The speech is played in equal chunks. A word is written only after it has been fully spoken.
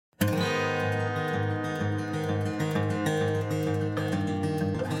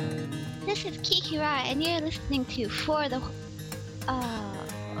is Kikira, and you're listening to For the. Uh.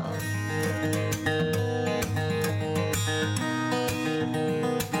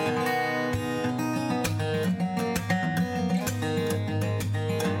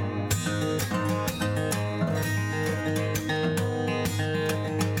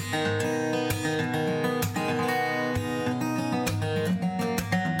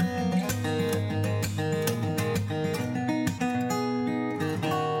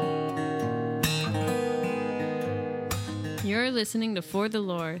 You're listening to For the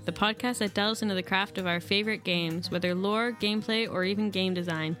Lore, the podcast that delves into the craft of our favorite games, whether lore, gameplay, or even game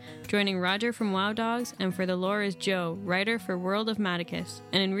design. Joining Roger from WoW Dogs, and For the Lore is Joe, writer for World of Maticus,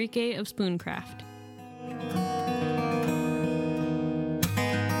 and Enrique of Spooncraft.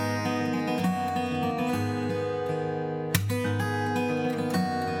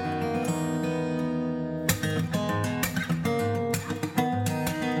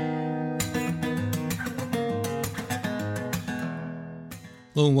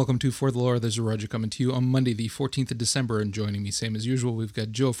 Hello and welcome to For the Lore. There's Roger coming to you on Monday, the 14th of December, and joining me, same as usual, we've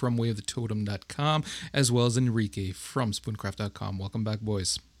got Joe from wayofthetotem.com, as well as Enrique from spooncraft.com. Welcome back,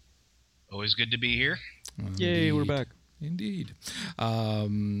 boys. Always good to be here. Yay, we're back. Indeed.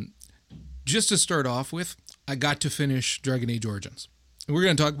 Just to start off with, I got to finish Dragon Age Origins. And we're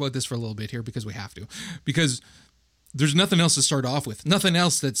going to talk about this for a little bit here because we have to. Because there's nothing else to start off with. Nothing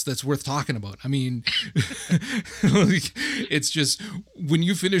else that's worth talking about. I mean, it's just when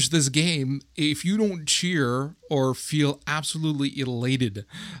you finish this game, if you don't cheer or feel absolutely elated,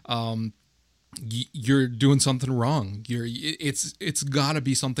 you're doing something wrong. It's got to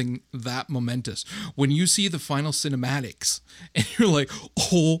be something that momentous. When you see the final cinematics and you're like,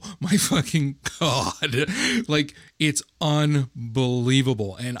 oh my fucking God, like it's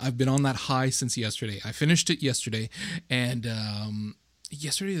unbelievable. And I've been on that high since yesterday. I finished it yesterday, and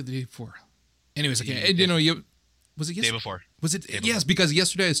yesterday or the day before. Anyways, okay, and, was it yesterday? Day before. Was it? Yes, because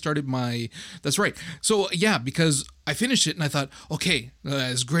yesterday I started my. That's right. So yeah, because I finished it and I thought, okay,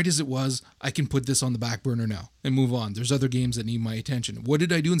 as great as it was, I can put this on the back burner now and move on. There's other games that need my attention. What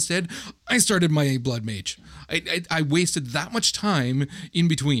did I do instead? I started my Blood Mage. I wasted that much time in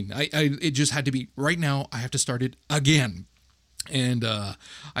between. It just had to be right now. I have to start it again, and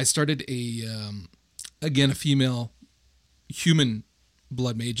I started a female human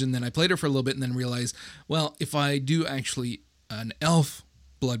Blood Mage, and then I played her for a little bit and then realized, well, if I do actually an elf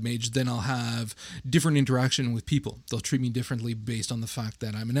Blood Mage, then I'll have different interaction with people. They'll treat me differently based on the fact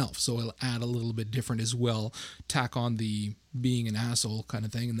that I'm an elf, so I'll add a little bit different as well, tack on the being an asshole kind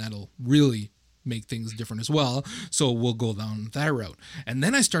of thing, and that'll really make things different as well. So we'll go down that route. And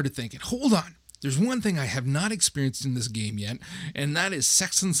then I started thinking, hold on, there's one thing I have not experienced in this game yet, and that is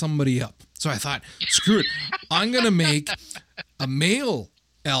sexing somebody up. So I thought, screw it, I'm going to make a male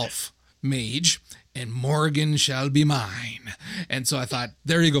elf mage, and Morgan shall be mine. And so I thought,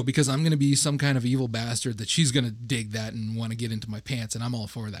 there you go, because I'm going to be some kind of evil bastard that she's going to dig that and want to get into my pants, and I'm all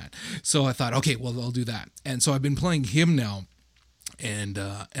for that. So I thought, okay, well, I'll do that. And so I've been playing him now, and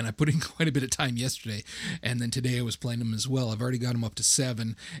I put in quite a bit of time yesterday, and then today I was playing him as well. I've already got him up to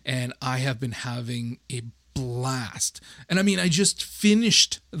 7, and I have been having a blast. And I mean, I just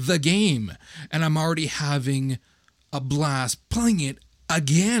finished the game, and I'm already having a blast playing it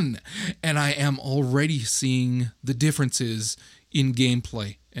again, and I am already seeing the differences in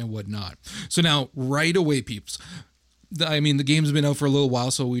gameplay and whatnot. So now, right away, peeps, I mean, the game's been out for a little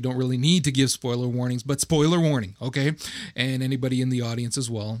while, so we don't really need to give spoiler warnings, but spoiler warning, okay? And anybody in the audience as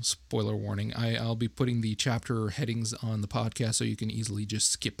well, spoiler warning. I'll be putting the chapter headings on the podcast so you can easily just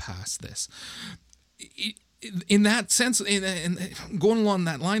skip past this. In that sense, and going along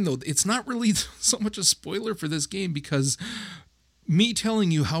that line, though, it's not really so much a spoiler for this game, because me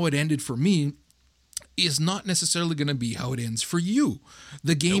telling you how it ended for me is not necessarily going to be how it ends for you.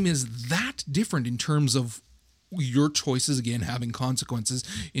 The game is that different in terms of your choices, again, having consequences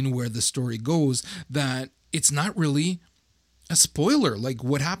in where the story goes, that it's not really a spoiler. Like,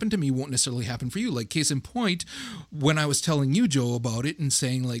 what happened to me won't necessarily happen for you. Like, case in point, when I was telling you, Joe, about it and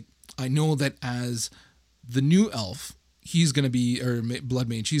saying, like, I know that as the new elf, he's going to be, or Blood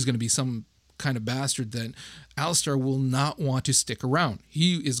Mage, he's going to be some kind of bastard that Alistair will not want to stick around.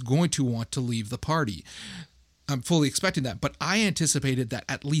 He is going to want to leave the party. I'm fully expecting that, but I anticipated that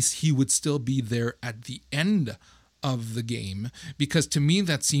at least he would still be there at the end of the game, because to me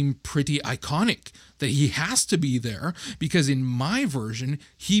that seemed pretty iconic that he has to be there, because in my version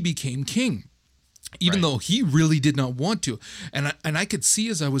he became king, even though he really did not want to. And I could see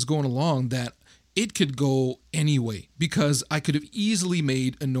as I was going along that it could go anyway, because I could have easily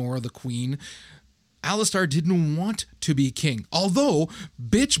made Enora the queen Alistar didn't want to be king. Although,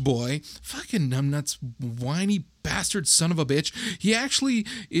 bitch boy, fucking numbnuts, whiny bastard son of a bitch, he actually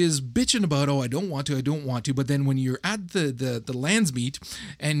is bitching about, I don't want to. But then when you're at the Landsmeet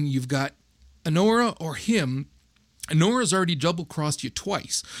and you've got Anora or him, Nora's already double-crossed you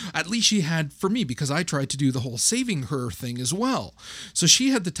twice. At least she had for me, because I tried to do the whole saving her thing as well. So she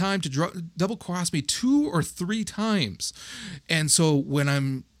had the time to double-cross me 2 or 3 times. And so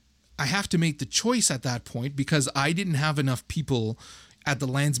when I have to make the choice at that point, because I didn't have enough people at the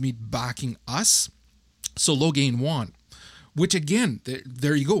Landsmeet backing us, so Loghain won. Which again,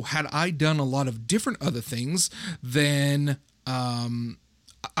 there you go. Had I done a lot of different other things, then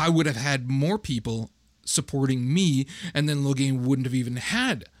I would have had more people supporting me, and then Loghain wouldn't have even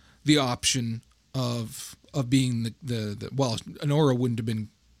had the option of being the Anora wouldn't have been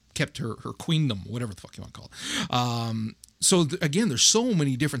kept her queendom, whatever the fuck you want to call it. So again, there's so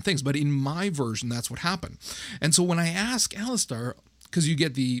many different things, but in my version, that's what happened. And so when I ask Alistar, because you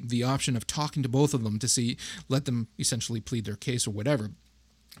get the option of talking to both of them to let them essentially plead their case or whatever.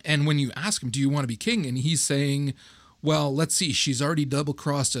 And when you ask him, do you want to be king? And he's saying, well, let's see, she's already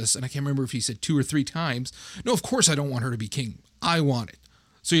double-crossed us, and I can't remember if he said 2 or 3 times. No, of course I don't want her to be king. I want it.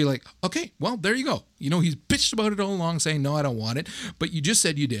 So you're like, okay, well, there you go. He's bitched about it all along, saying, no, I don't want it. But you just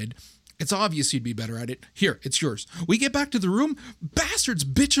said you did. It's obvious you'd be better at it. Here, it's yours. We get back to the room, bastard's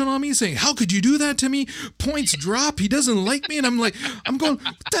bitching on me, saying, how could you do that to me? Points drop. He doesn't like me. And I'm going,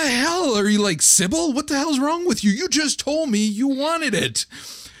 what the hell? Are you like Sybil? What the hell's wrong with you? You just told me you wanted it.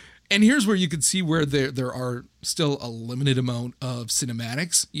 And here's where you can see where there are still a limited amount of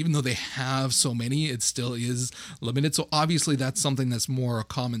cinematics. Even though they have so many, it still is limited. So obviously that's something that's more a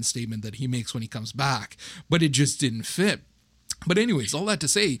common statement that he makes when he comes back. But it just didn't fit. But anyways, all that to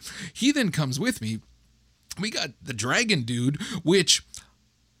say, he then comes with me. We got the dragon dude, which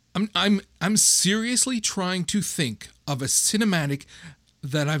I'm seriously trying to think of a cinematic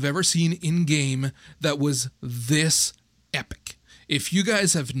that I've ever seen in game that was this epic. If you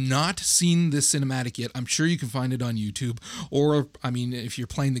guys have not seen this cinematic yet, I'm sure you can find it on YouTube. Or, if you're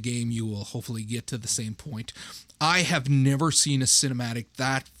playing the game, you will hopefully get to the same point. I have never seen a cinematic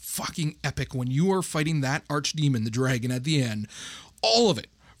that fucking epic when you are fighting that archdemon, the dragon, at the end. All of it.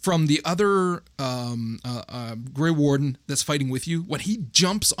 From the other Grey Warden that's fighting with you, when he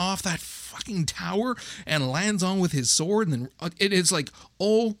jumps off that fucking tower and lands on with his sword, and then it is like,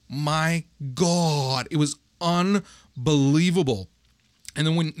 oh my God. It was unbelievable. And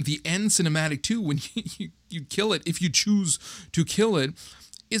then when the end cinematic too, when you kill it, if you choose to kill it,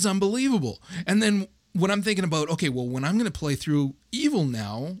 is unbelievable. And then when I'm thinking about, okay, well, when I'm going to play through Evil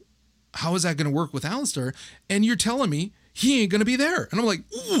now, how is that going to work with Alistar? And you're telling me he ain't going to be there. And I'm like,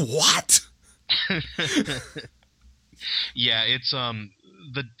 what? Yeah, it's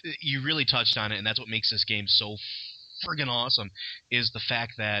you really touched on it, and that's what makes this game so friggin' awesome, is the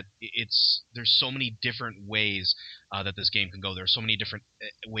fact that there's so many different ways that this game can go. There's so many different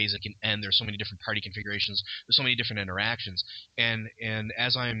ways it can end. There's so many different party configurations. There's so many different interactions. And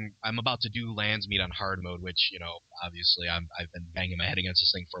as I'm about to do Landsmeet on hard mode, which, obviously I've been banging my head against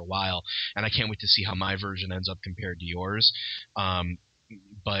this thing for a while, and I can't wait to see how my version ends up compared to yours.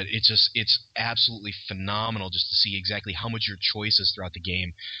 But it's absolutely phenomenal just to see exactly how much your choices throughout the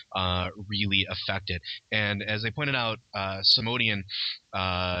game really affect it. And as they pointed out, Simodian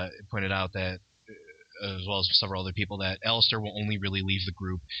pointed out that, as well as several other people, that Alistar will only really leave the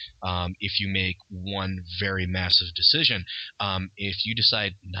group if you make one very massive decision. If you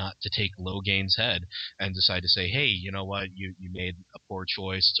decide not to take Loghain's head and decide to say, hey, you know what, you made a poor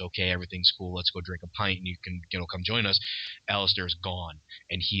choice, it's okay, everything's cool, let's go drink a pint and you can come join us, Alistar's gone.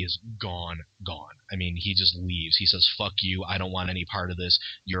 And he is gone. I mean, he just leaves. He says, fuck you, I don't want any part of this,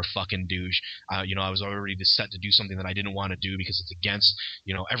 you're a fucking douche. I was already set to do something that I didn't want to do because it's against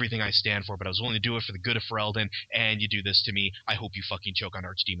everything I stand for, but I was willing to do it for the good of Ferelden, and you do this to me, I hope you fucking choke on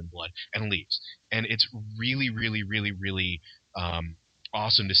archdemon blood, and leaves. And it's really, really, really, really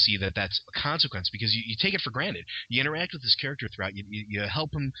awesome to see that that's a consequence, because you take it for granted. You interact with this character throughout, you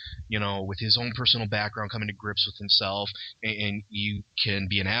help him, with his own personal background, coming to grips with himself, and you can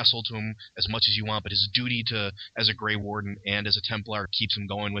be an asshole to him as much as you want, but his duty as a Grey Warden and as a Templar keeps him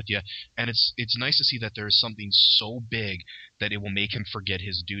going with you. And it's nice to see that there's something so big that it will make him forget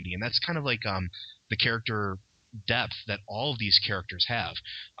his duty. And that's kind of like the character depth that all of these characters have.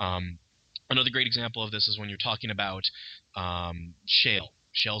 Another great example of this is when you're talking about Shale.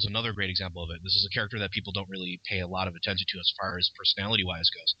 Shale's another great example of it. This is a character that people don't really pay a lot of attention to as far as personality-wise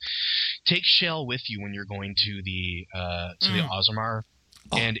goes. Take Shale with you when you're going to the Aasimar,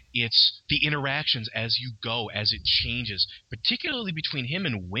 and it's the interactions as you go, as it changes, particularly between him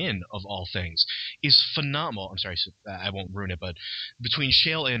and Wynn, of all things. is phenomenal. I'm sorry, I won't ruin it, but between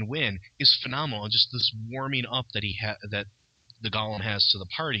Shale and Wynn is phenomenal. Just this warming up that that the Golem has to the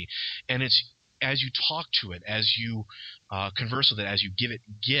party, and it's as you talk to it, as you converse with it, as you give it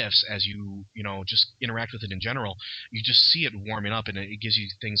gifts, as you just interact with it in general, you just see it warming up, and it gives you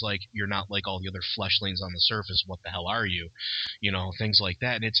things like, you're not like all the other fleshlings on the surface. What the hell are you? Things like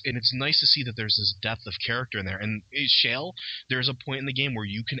that. And it's nice to see that there's this depth of character in there. And Shale, there's a point in the game where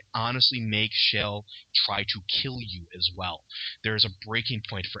you can honestly make Shale try to kill you as well. There's a breaking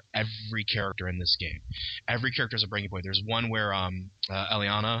point for every character in this game. Every character has a breaking point. There's one where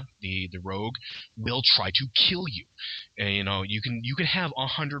Eliana, the rogue, will try to kill you. And, you can have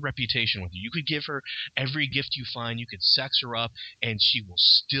 100 reputation with you. You could give her every gift you find. You could sex her up, and she will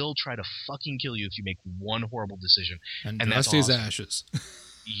still try to fucking kill you if you make one horrible decision. And that's dust his awesome. ashes.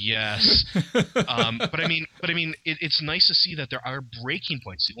 Yes. But I mean, it's nice to see that there are breaking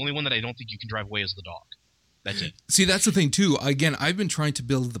points. The only one that I don't think you can drive away is the dog. That's it. See, that's the thing too. Again, I've been trying to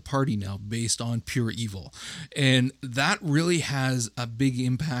build the party now based on pure evil, and that really has a big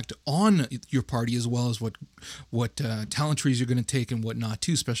impact on your party, as well as what talent trees you're going to take and what not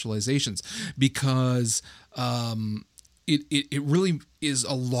too, specializations, because it really is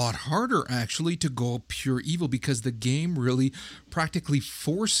a lot harder actually to go pure evil, because the game really practically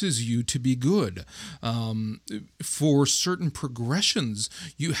forces you to be good. For certain progressions,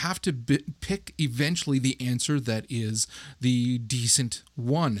 you have to pick eventually the answer that is the decent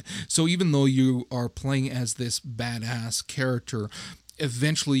one. So even though you are playing as this badass character,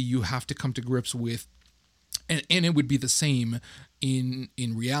 eventually you have to come to grips with, and it would be the same in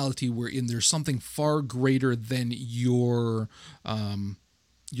reality, wherein there's something far greater than your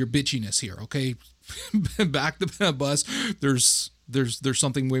bitchiness here. Okay, back the bus. There's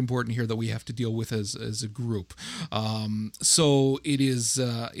something way important here that we have to deal with as a group. So it's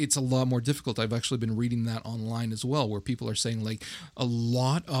a lot more difficult. I've actually been reading that online as well, where people are saying like a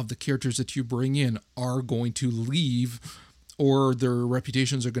lot of the characters that you bring in are going to leave, or their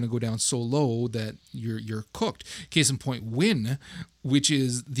reputations are going to go down so low that you're cooked. Case in point, Wynn, which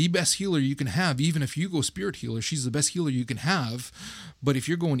is the best healer you can have. Even if you go spirit healer, she's the best healer you can have. But if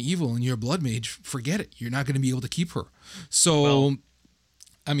you're going evil and you're a blood mage, forget it. You're not going to be able to keep her. So, well,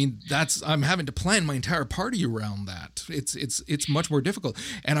 I mean, I'm having to plan my entire party around that. It's much more difficult,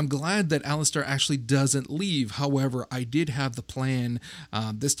 and I'm glad that Alistair actually doesn't leave. However, I did have the plan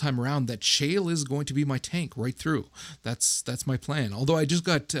this time around that Shale is going to be my tank right through. That's my plan. Although I just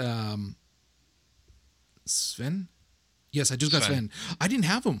got Sven. Yes, I just got Sven. I didn't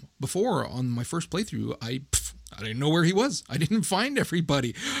have him before on my first playthrough. I didn't know where he was. I didn't find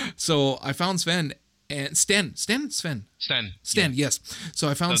everybody, so I found Sven. And Sven. Yeah. Yes. So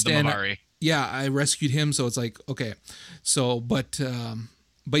I found Stan. Yeah, I rescued him. So it's like, okay. So, but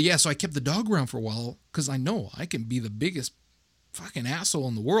yeah, so I kept the dog around for a while because I know I can be the biggest fucking asshole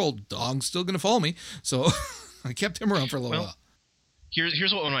in the world. Dog's still going to follow me. So I kept him around for a little while.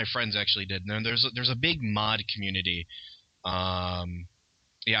 Here's what one of my friends actually did. There's a big mod community.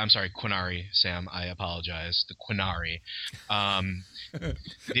 Yeah, I'm sorry, Quinari, Sam. I apologize. The Quinari.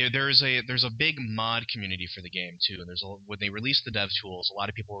 There's a big mod community for the game too. And when they released the dev tools, a lot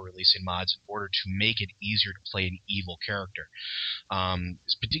of people were releasing mods in order to make it easier to play an evil character.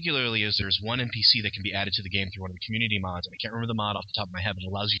 Particularly as there's one NPC that can be added to the game through one of the community mods, and I can't remember the mod off the top of my head, but it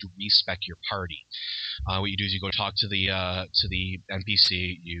allows you to respec your party. What you do is you go talk to the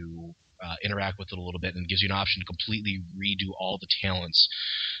NPC, you interact with it a little bit, and it gives you an option to completely redo all the talents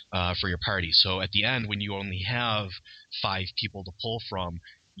for your party. So at the end, when you only have 5 people to pull from,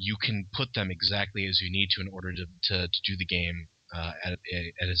 you can put them exactly as you need to in order to do the game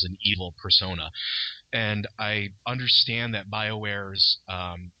as an evil persona. And I understand that BioWare's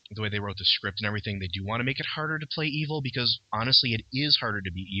the way they wrote the script and everything, they do want to make it harder to play evil, because honestly it is harder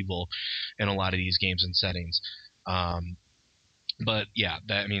to be evil in a lot of these games and settings. But yeah,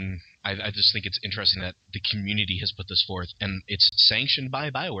 I just think it's interesting that the community has put this forth, and it's sanctioned by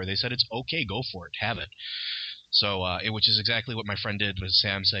BioWare. They said it's okay, go for it, have it. So, which is exactly what my friend did. As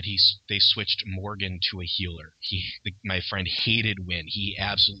Sam said, they switched Morgan to a healer. My friend hated Wynn. He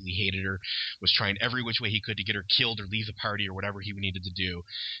absolutely hated her. Was trying every which way he could to get her killed or leave the party or whatever he needed to do.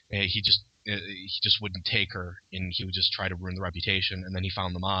 He just wouldn't take her, and he would just try to ruin the reputation. And then he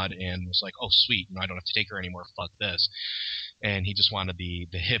found the mod and was like, "Oh, sweet! I don't have to take her anymore. Fuck this." And he just wanted the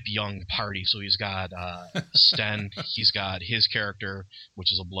hip young party. So he's got Sten. He's got his character,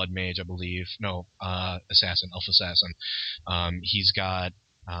 which is a blood mage, I believe. No, assassin, elf assassin. He's got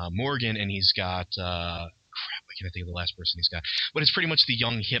Morgan, and he's got crap. I can't think of the last person he's got. But it's pretty much the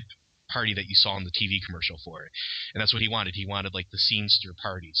young hip party that you saw in the TV commercial for it. And that's what he wanted. He wanted like the Scenester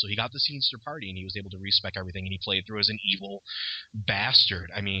party. So he got the Scenester party, and he was able to respec everything, and he played through as an evil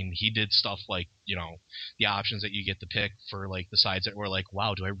bastard. I mean, he did stuff like, you know, the options that you get to pick for like the sides that were like,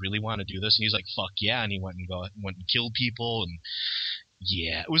 wow, do I really want to do this? And he's like, fuck yeah, and he went and killed people, and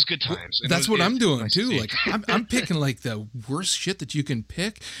yeah, it was good times. And That's what I'm doing nice too. to see. Like I'm picking like the worst shit that you can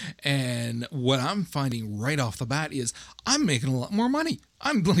pick, and what I'm finding right off the bat is I'm making a lot more money.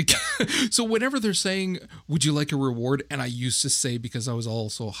 I'm like, so whenever they're saying, "Would you like a reward?" and I used to say, because I was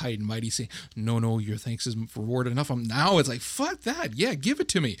also high and mighty, say, "No, your thanks is reward enough." Now it's like, fuck that, yeah, give it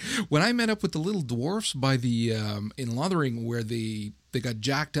to me. When I met up with the little dwarfs by the in Lothering, where they got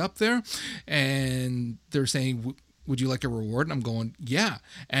jacked up there, and they're saying, "Would you like a reward?" And I'm going, yeah.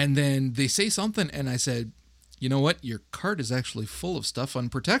 And then they say something, and I said, "You know what? Your cart is actually full of stuff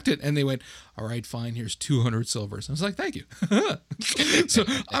unprotected." And they went, "All right, fine. Here's 200 silvers." I was like, "Thank you." So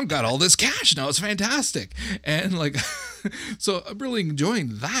I've got all this cash now. It's fantastic. And like, so I'm really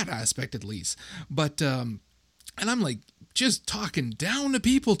enjoying that aspect at least. But, and I'm like just talking down to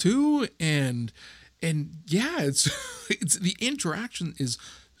people too. And yeah, it's the interaction is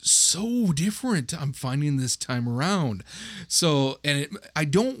so different, I'm finding this time around. So, and I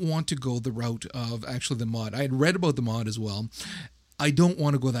don't want to go the route of actually the mod. I had read about the mod as well. I don't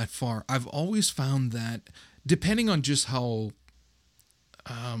want to go that far. I've always found that depending on just how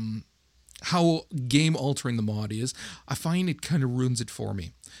game altering the mod is, I find it kind of ruins it for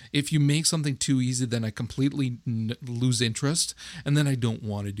me. If you make something too easy, then I completely lose interest, and then I don't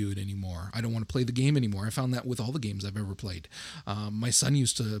want to do it anymore. I don't want to play the game anymore. I found that with all the games I've ever played. My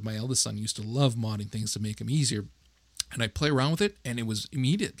eldest son used to love modding things to make them easier, and I play around with it, and it was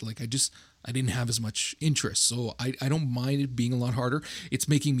immediate. Like I didn't have as much interest. So I don't mind it being a lot harder. It's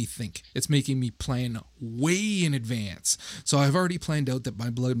making me think. It's making me plan way in advance. So I've already planned out that my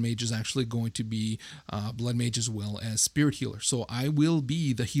Blood Mage is actually going to be Blood Mage as well as Spirit Healer. So I will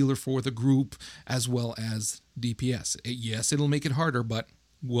be the healer for the group as well as DPS. Yes, it'll make it harder, but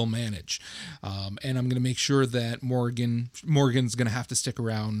we'll manage. And I'm going to make sure that Morgan's going to have to stick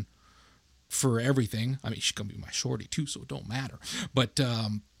around for everything. I mean, she's going to be my shorty too, so it don't matter. But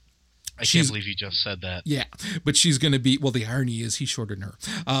I can't believe you just said that. Yeah, but she's going to be, well, the irony is he's shorter than her.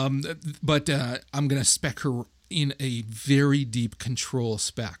 But I'm going to spec her in a very deep control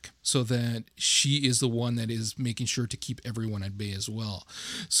spec so that she is the one that is making sure to keep everyone at bay as well.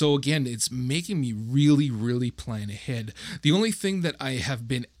 So again, it's making me really, really plan ahead. The only thing that I have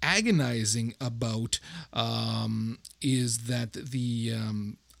been agonizing about is that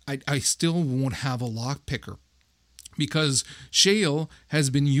I still won't have a lock picker, because Shale has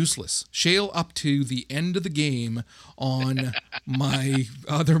been useless. Shale up to the end of the game on my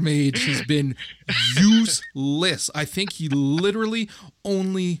other mage has been useless. I think he literally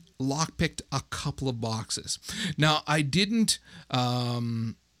only lockpicked a couple of boxes. Now, I didn't put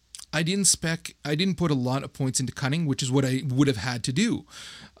a lot of points into cunning, which is what I would have had to do.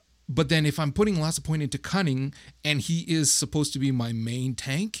 But then if I'm putting lots of points into cunning and he is supposed to be my main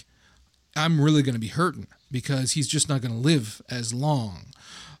tank, I'm really going to be hurting because he's just not going to live as long.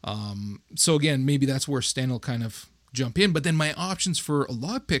 So again, maybe that's where Stan will kind of jump in. But then my options for a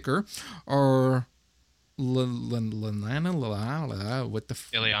lock picker are Liliana.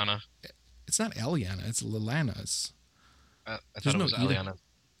 It's not Eliana. It's Liliana. I thought it was Eliana.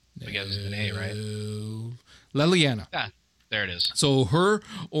 I guess it's an A, right? Liliana. Yeah, there it is. So her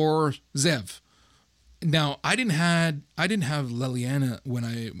or Zev. Now, I didn't have Liliana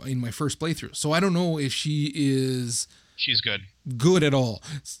in my first playthrough, so I don't know if she's good at all.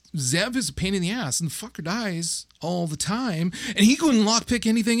 Zev is a pain in the ass, and the fucker dies all the time, and he couldn't lockpick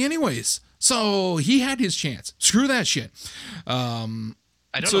anything anyways. So he had his chance. Screw that shit. I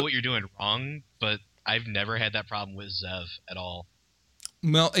don't know what you're doing wrong, but I've never had that problem with Zev at all.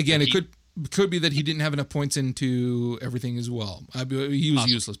 Well, again, it could be that he didn't have enough points into everything as well. He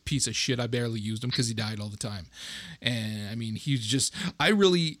was useless piece of shit. I barely used him because he died all the time. And I mean, I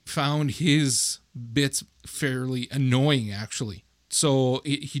really found his bits fairly annoying, actually. So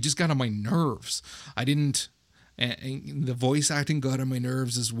he just got on my nerves. And the voice acting got on my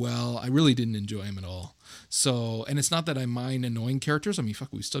nerves as well. I really didn't enjoy him at all. So, and it's not that I mind annoying characters. I mean, fuck,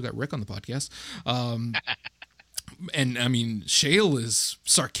 we still got Rick on the podcast. And I mean, Shale is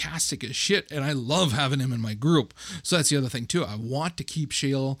sarcastic as shit, and I love having him in my group. So that's the other thing too. I want to keep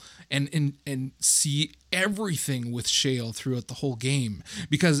Shale and see everything with Shale throughout the whole game,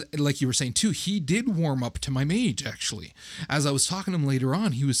 because like you were saying too, he did warm up to my mage. Actually, as I was talking to him later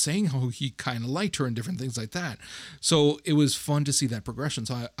on, he was saying how he kind of liked her and different things like that. So it was fun to see that progression.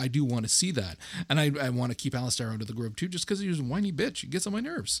 So I do want to see that, and I want to keep Alistair out of the group too, just because he was a whiny bitch. He gets on my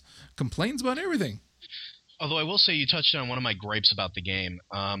nerves, complains about everything. Although I will say you touched on one of my gripes about the game.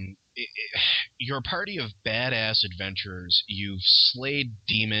 You're a party of badass adventurers. You've slayed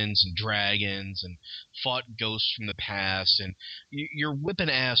demons and dragons and fought ghosts from the past, and you're whipping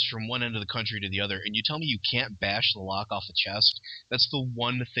ass from one end of the country to the other, and you tell me you can't bash the lock off the chest? That's the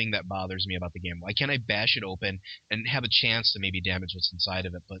one thing that bothers me about the game. Why can't I bash it open and have a chance to maybe damage what's inside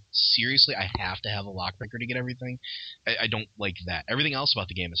of it? But seriously, I have to have a lockpicker to get everything? I don't like that. Everything else about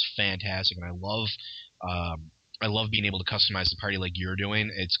the game is fantastic, and I love being able to customize the party like you're doing.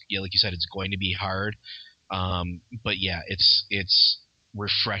 It's, yeah, like you said, it's going to be hard, but yeah, it's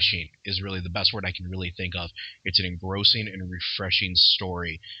refreshing is really the best word I can really think of. It's an engrossing and refreshing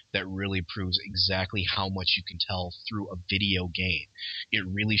story that really proves exactly how much you can tell through a video game. It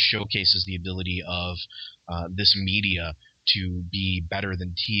really showcases the ability of this media to be better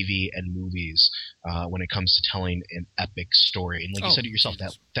than TV and movies when it comes to telling an epic story. And like you said it yourself,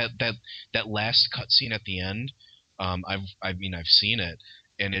 that last cutscene at the end. I've seen it,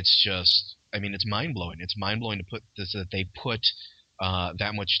 and it's just, it's mind blowing. It's mind blowing to put this, that they put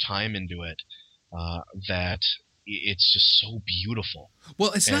that much time into it, that it's just so beautiful.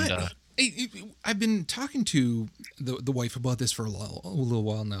 Well, it's not. I've been talking to the wife about this for a little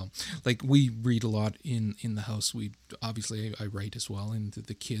while now. Like, we read a lot in the house. We obviously, I write as well, and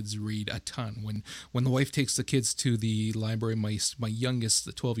the kids read a ton. When the wife takes the kids to the library, my youngest,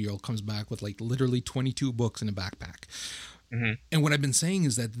 the 12-year-old, comes back with like literally 22 books in a backpack. Mm-hmm. And what I've been saying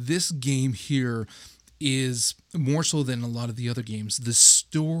is that this game here is more so than a lot of the other games. The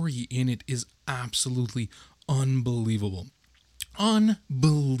story in it is absolutely unbelievable.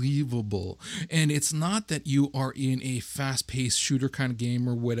 Unbelievable. And it's not that you are in a fast-paced shooter kind of game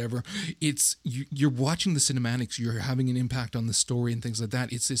or whatever. It's you're watching the cinematics, you're having an impact on the story and things like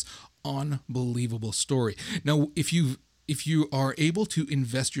that. It's this unbelievable story. Now, if you are able to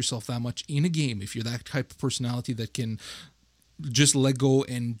invest yourself that much in a game, if you're that type of personality that can just let go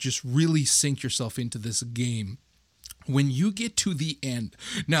and just really sink yourself into this game, when you get to the end,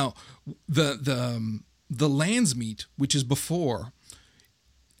 now the Landsmeet, which is before,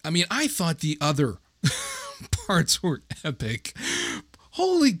 I thought the other parts were epic.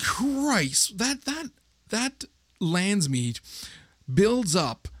 Holy Christ, that Landsmeet builds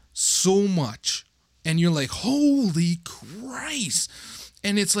up so much, and you're like, holy Christ.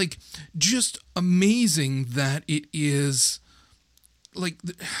 And it's like just amazing that it is like,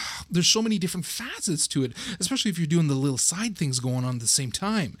 there's so many different facets to it, especially if you're doing the little side things going on at the same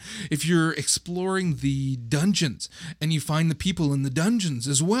time. If you're exploring the dungeons and you find the people in the dungeons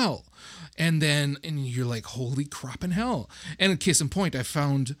as well, and you're like, holy crap in hell. And in case in point, I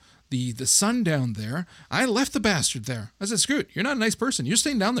found the sun down there. I left the bastard there. I said, screw it, you're not a nice person, you're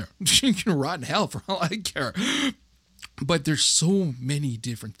staying down there. You can rot in hell for all I care. But there's so many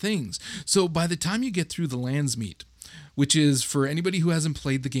different things. So by the time you get through the Landsmeet, which is, for anybody who hasn't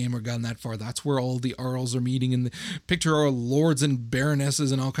played the game or gotten that far, that's where all the Earls are meeting, and picture our lords and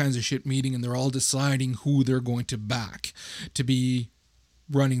baronesses and all kinds of shit meeting, and they're all deciding who they're going to back to be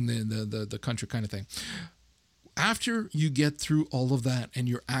running the country kind of thing. After you get through all of that and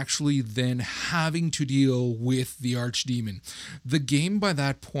you're actually then having to deal with the Archdemon, the game by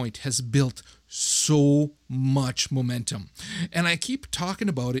that point has built so much momentum. And I keep talking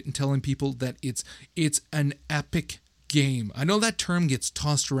about it and telling people that it's an epic game. I know that term gets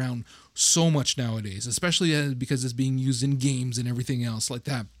tossed around so much nowadays, especially because it's being used in games and everything else like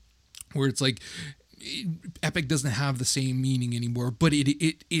that, where it's like epic doesn't have the same meaning anymore, but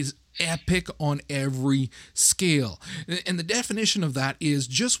it is epic on every scale. And the definition of that is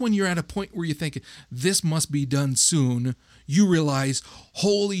just when you're at a point where you think this must be done soon, you realize,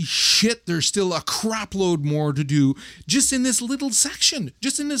 holy shit, there's still a crap load more to do just in this little section,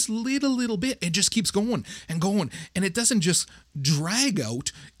 just in this little bit. It just keeps going and going, and it doesn't just drag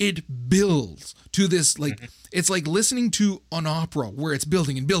out, it builds to this, like, it's like listening to an opera where it's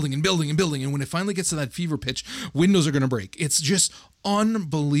building and building and building and building, and when it finally gets to that fever pitch, windows are going to break. It's just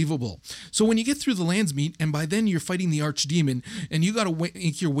unbelievable. So when you get through the Landsmeet, and by then you're fighting the Archdemon, and you got to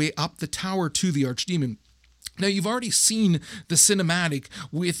make your way up the tower to the Archdemon. Now, you've already seen the cinematic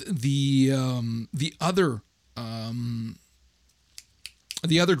with the other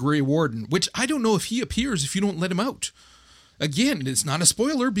the other Grey Warden, which I don't know if he appears if you don't let him out. Again, it's not a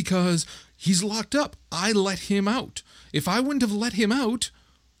spoiler because he's locked up. I let him out. If I wouldn't have let him out,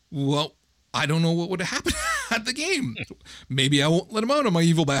 well, I don't know what would have happened at the game. Maybe I won't let him out on my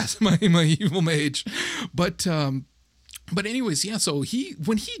evil my evil mage. But anyways, yeah, so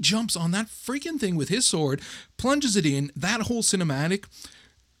when he jumps on that freaking thing with his sword, plunges it in, that whole cinematic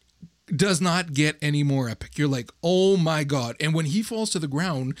does not get any more epic. You're like, oh my God. And when he falls to the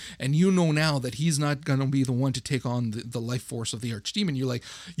ground and you know now that he's not going to be the one to take on the life force of the archdemon, you're like,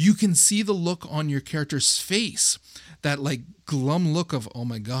 you can see the look on your character's face, that like glum look of, oh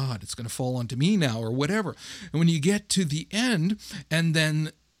my God, it's going to fall onto me now or whatever. And when you get to the end, and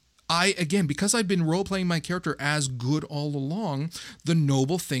then because I'd been role-playing my character as good all along, the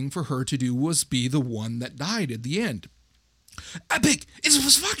noble thing for her to do was be the one that died at the end. Epic! It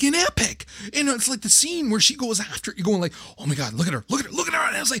was fucking epic! You know, it's like the scene where she goes after it, you're going like, oh my God, look at her!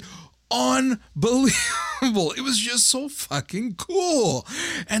 And I was like, unbelievable! It was just so fucking cool!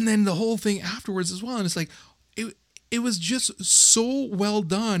 And then the whole thing afterwards as well, and it's like, it was just so well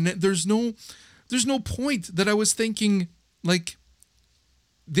done. There's no point that I was thinking, like,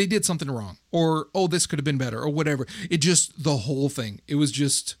 they did something wrong, or, oh, this could have been better, or whatever. It just, the whole thing, it was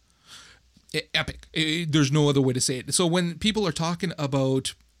just epic. There's no other way to say it. So when people are talking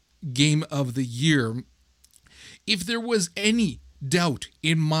about Game of the Year, if there was any doubt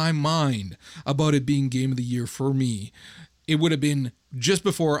in my mind about it being Game of the Year for me, it would have been just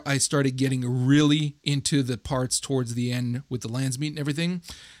before I started getting really into the parts towards the end with the Landsmeet and everything,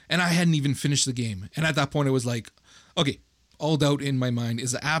 and I hadn't even finished the game. And at that point, I was like, okay, all doubt in my mind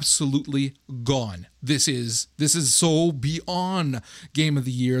is absolutely gone. This is so beyond Game of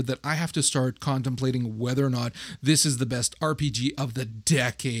the Year that I have to start contemplating whether or not this is the best RPG of the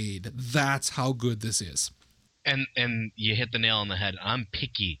decade. That's how good this is. And you hit the nail on the head. I'm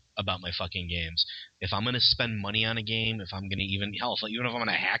picky about my fucking games. If I'm going to spend money on a game, if I'm going to even if I'm going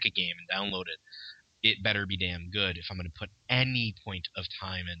to hack a game and download it, it better be damn good if I'm going to put any point of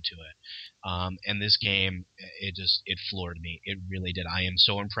time into it. And this game, it floored me. It really did. I am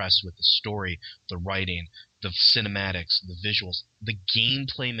so impressed with the story, the writing, the cinematics, the visuals, the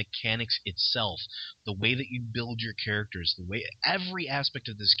gameplay mechanics itself, the way that you build your characters, the way every aspect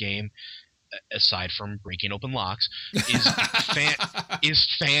of this game, aside from breaking open locks, is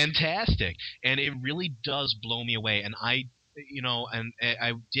fantastic. And it really does blow me away. And I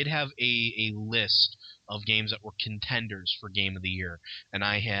did have a list of games that were contenders for Game of the Year, and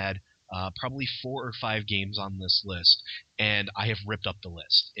I had probably 4 or 5 games on this list, and I have ripped up the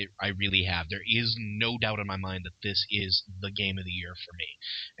list. I really have. There is no doubt in my mind that this is the Game of the Year for me.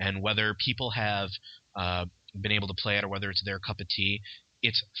 And whether people have been able to play it or whether it's their cup of tea,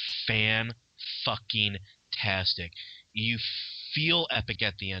 it's fan-fucking-tastic. You feel epic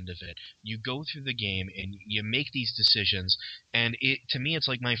at the end of it. You go through the game and you make these decisions, and to me it's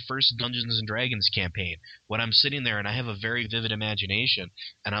like my first Dungeons and Dragons campaign. When I'm sitting there and I have a very vivid imagination,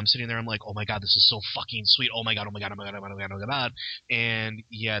 and I'm sitting there, I'm like, oh my God, this is so fucking sweet. Oh my God. And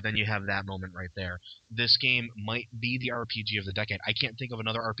yeah, then you have that moment right there. This game might be the RPG of the decade. I can't think of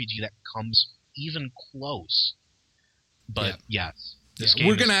another RPG that comes even close. But yes.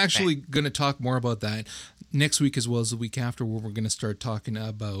 We're going to talk more about that next week as well as the week after, where we're going to start talking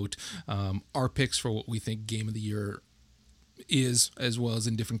about our picks for what we think Game of the Year is, as well as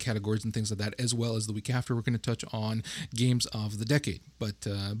in different categories and things like that, as well as the week after we're going to touch on games of the decade. But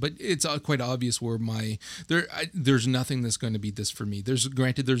it's quite obvious where there's nothing that's going to beat this for me. There's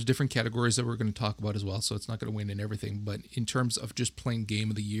different categories that we're going to talk about as well, so it's not going to win in everything. But in terms of just playing Game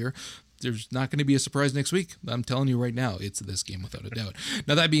of the Year, there's not going to be a surprise next week. I'm telling you right now, it's this game without a doubt.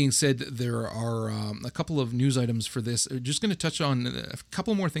 Now, that being said, there are a couple of news items for this. Just going to touch on a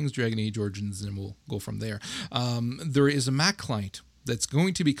couple more things, Dragon Age Origins, and we'll go from there. There is a Mac client that's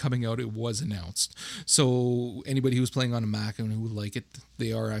going to be coming out. It was announced. So anybody who's playing on a Mac and who would like it,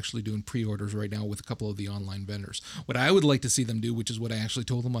 they are actually doing pre-orders right now with a couple of the online vendors. What I would like to see them do, which is what I actually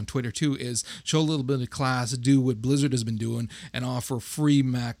told them on Twitter too, is show a little bit of class, do what Blizzard has been doing, and offer free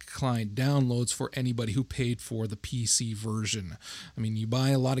Mac client downloads for anybody who paid for the PC version. I mean, you buy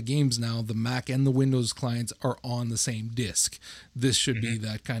a lot of games now, the Mac and the Windows clients are on the same disc. This should be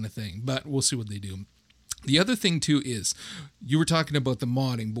that kind of thing, but we'll see what they do. The other thing, too, is you were talking about the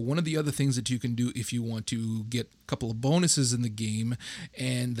modding, but one of the other things that you can do if you want to get a couple of bonuses in the game,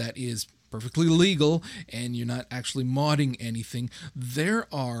 and that is perfectly legal, and you're not actually modding anything, there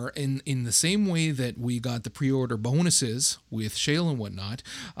are, in the same way that we got the pre-order bonuses with Shale and whatnot,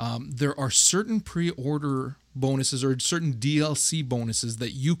 there are certain pre-order bonuses or certain DLC bonuses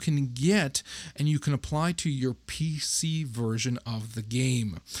that you can get and you can apply to your PC version of the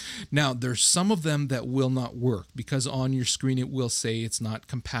game. Now, there's some of them that will not work because on your screen it will say it's not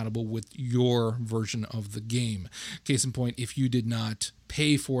compatible with your version of the game. Case in point, if you did not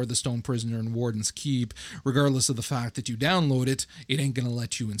pay for the Stone Prisoner and Warden's Keep, regardless of the fact that you download it, it ain't going to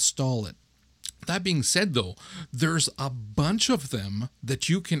let you install it. That being said, though, there's a bunch of them that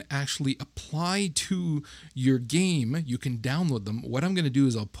you can actually apply to your game. You can download them. What I'm going to do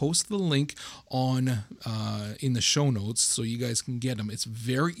is I'll post the link on in the show notes so you guys can get them. It's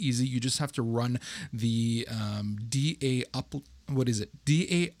very easy. You just have to run the DA Updater.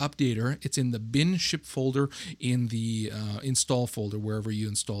 It's in the bin ship folder in the install folder wherever you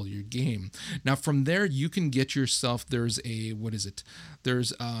install your game. Now from there you can get yourself. There's a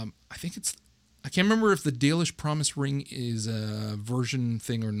I can't remember if the Dalish Promise Ring is a version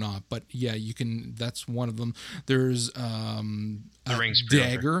thing or not, but yeah, you can. That's one of them. There's a Ring's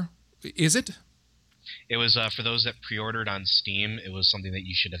dagger. Is it? It was for those that pre-ordered on Steam. It was something that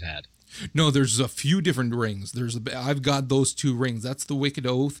you should have had. No, there's a few different rings. I've got those two rings. That's the Wicked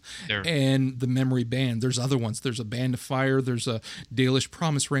Oath and the Memory Band. There's other ones. There's a Band of Fire. There's a Dalish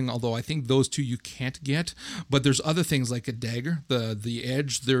Promise Ring, although I think those two you can't get. But there's other things like a dagger, the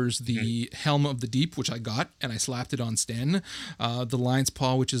edge. There's the Helm of the Deep, which I got, and I slapped it on Sten. The Lion's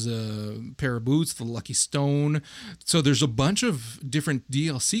Paw, which is a pair of boots. The Lucky Stone. So there's a bunch of different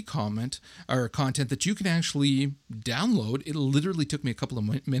DLC content that you can actually download. It literally took me a couple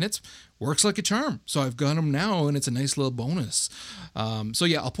of minutes. Works like a charm. So I've got them now, and it's a nice little bonus. So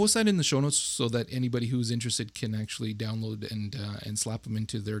yeah, I'll post that in the show notes so that anybody who's interested can actually download and slap them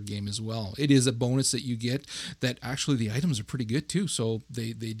into their game as well. It is a bonus that you get that actually the items are pretty good too, so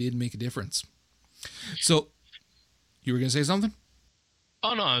they did make a difference. So you were going to say something?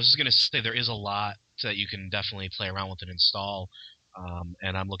 Oh, no, I was just going to say there is a lot that you can definitely play around with and install,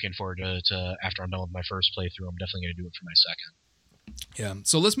 and I'm looking forward to after I'm done with my first playthrough, I'm definitely going to do it for my second. Yeah,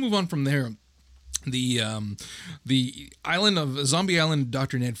 so let's move on from there. The island of Zombie Island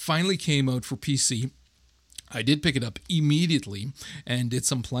Dr. Ned finally came out for PC. I did pick it up immediately and did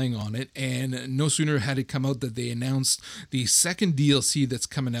some playing on it, and no sooner had it come out that they announced the second DLC that's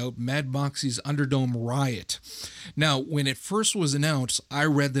coming out, Mad Moxie's Underdome Riot. Now, when it first was announced, I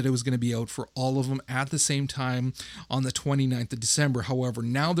read that it was going to be out for all of them at the same time on the 29th of December. However,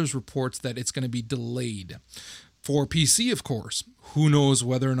 now there's reports that it's going to be delayed. For PC, of course. Who knows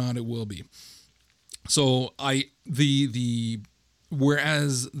whether or not it will be. So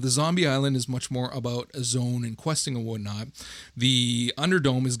whereas the Zombie Island is much more about a zone and questing and whatnot, the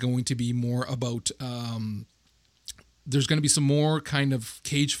Underdome is going to be more about there's going to be some more kind of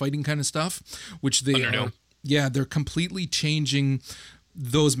cage fighting kind of stuff, which they're completely changing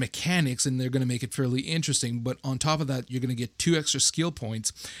those mechanics, and they're going to make it fairly interesting. But on top of that, you're going to get 2 extra skill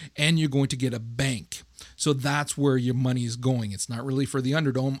points, and you're going to get a bank. So that's where your money is going. It's not really for the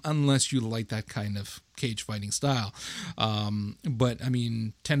Underdome unless you like that kind of cage fighting style. But I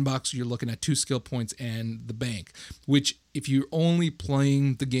mean, $10, you're looking at 2 skill points and the bank, which if you're only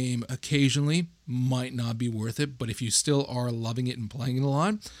playing the game occasionally might not be worth it. But if you still are loving it and playing it a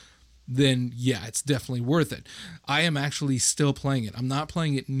lot, then yeah, it's definitely worth it. I am actually still playing it. I'm not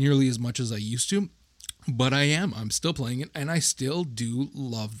playing it nearly as much as I used to, but I'm still playing it, and I still do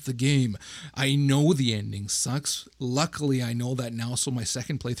love the game. I know the ending sucks. Luckily, I know that now, so my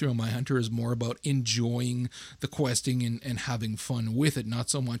second playthrough on My Hunter is more about enjoying the questing and having fun with it, not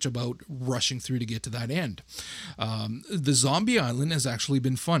so much about rushing through to get to that end. The Zombie Island has actually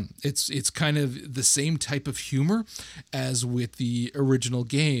been fun. It's kind of the same type of humor as with the original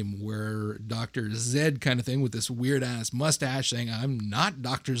game, where Dr. Zed kind of thing with this weird-ass mustache saying, "I'm not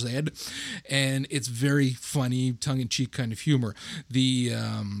Dr. Zed," and it's very funny, tongue-in-cheek kind of humor.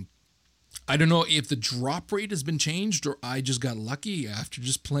 I don't know if the drop rate has been changed or I just got lucky. After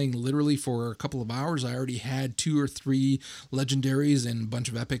just playing literally for a couple of hours, I already had 2 or 3 legendaries and a bunch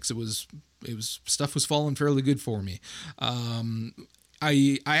of epics. Stuff was falling fairly good for me.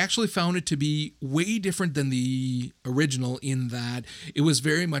 I actually found it to be way different than the original in that it was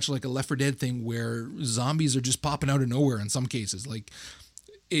very much like a Left 4 Dead thing where zombies are just popping out of nowhere in some cases. Like,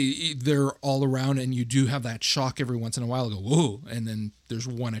 they're all around, and you do have that shock every once in a while. Go, whoa, and then there's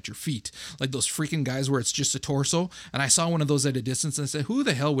one at your feet. Like those freaking guys where it's just a torso. And I saw one of those at a distance and I said, who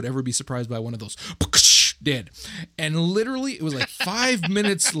the hell would ever be surprised by one of those? Dead. And literally, it was like 5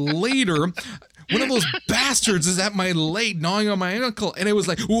 minutes later, One of those bastards is at my leg gnawing on my ankle. And it was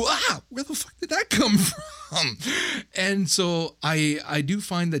like, wow, where the fuck did that come from? And so I do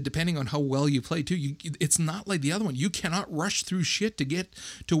find that depending on how well you play too, it's not like the other one. You cannot rush through shit to get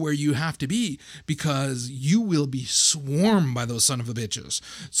to where you have to be because you will be swarmed by those son of a bitches.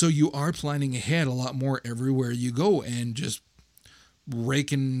 So you are planning ahead a lot more everywhere you go and just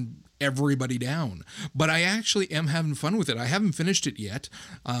raking everybody down. But I actually am having fun with it. I haven't finished it yet.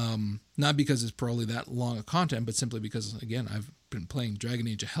 Not because it's probably that long of content, but simply because, again, I've been playing Dragon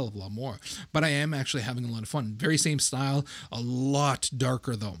Age a hell of a lot more. But I am actually having a lot of fun. Very same style, a lot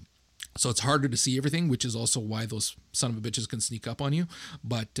darker though. So it's harder to see everything, which is also why those son of a bitches can sneak up on you.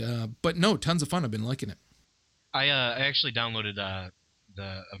 But no, tons of fun. I've been liking it. I actually downloaded a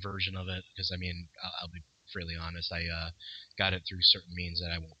version of it because, I mean, I'll be fairly honest. I got it through certain means that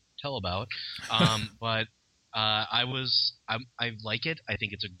I won't tell about. But I like it. I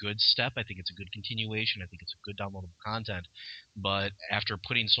think it's a good step. I think it's a good continuation. I think it's a good downloadable content. But after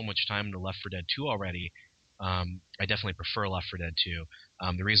putting so much time into Left 4 Dead 2 already, I definitely prefer Left 4 Dead 2.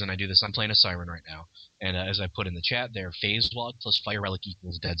 The reason I do this, I'm playing a Siren right now. And as I put in the chat there, phase walk plus fire relic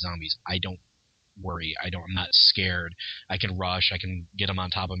equals dead zombies. I don't worry. I'm not scared. I can rush. I can get them on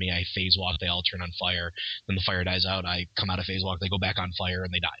top of me. I phase walk. They all turn on fire. Then the fire dies out. I come out of phase walk. They go back on fire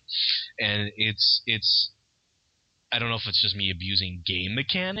and they die. And it's I don't know if it's just me abusing game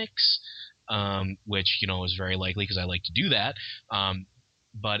mechanics, which, you know, is very likely because I like to do that.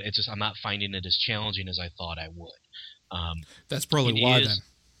 But it's just I'm not finding it as challenging as I thought I would. That's probably why then.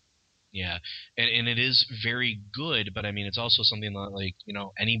 Yeah, and it is very good, but I mean, it's also something that, like, you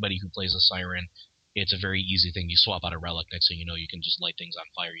know, anybody who plays a Siren, it's a very easy thing. You swap out a relic, next thing you know, you can just light things on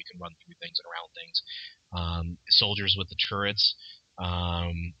fire. You can run through things and around things. Soldiers with the turrets,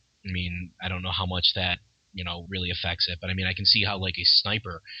 I mean, I don't know how much that, you know, really affects it, but I mean, I can see how, like, a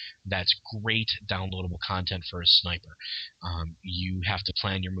sniper, that's great downloadable content for a sniper. You have to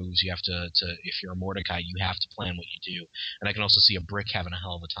plan your moves. You have to if you're a Mordecai, you have to plan what you do. And I can also see a brick having a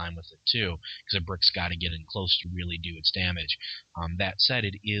hell of a time with it too, because a brick's got to get in close to really do its damage. That said,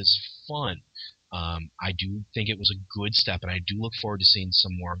 it is fun. I do think it was a good step, and I do look forward to seeing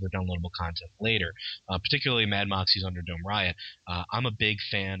some more of their downloadable content later, particularly Mad Moxxi's Underdome Riot. I'm a big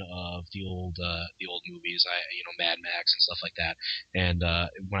fan of the old movies, Mad Max and stuff like that. And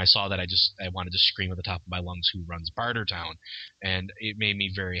when I saw that, I wanted to scream at the top of my lungs, "Who runs Bartertown?" And it made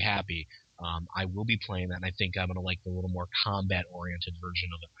me very happy. I will be playing that, and I think I'm going to like the little more combat-oriented version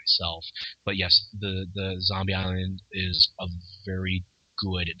of it myself. But yes, the Zombie Island is a very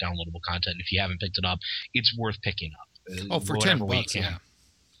good downloadable content. If you haven't picked it up, it's worth picking up. For $10,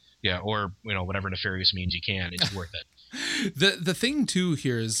 yeah, or whatever nefarious means you can, it's worth it. The thing too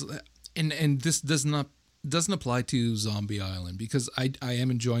here is, and this doesn't apply to Zombie Island because I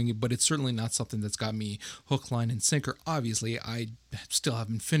am enjoying it, but it's certainly not something that's got me hook, line, and sinker. Obviously, I still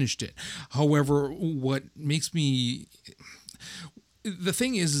haven't finished it. However, what makes me the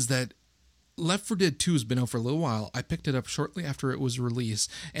thing is that Left 4 Dead 2 has been out for a little while. I picked it up shortly after it was released,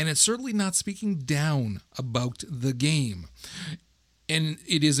 and it's certainly not speaking down about the game. And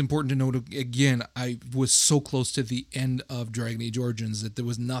it is important to note, again, I was so close to the end of Dragon Age Origins that there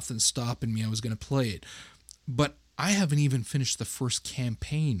was nothing stopping me. I was going to play it. But I haven't even finished the first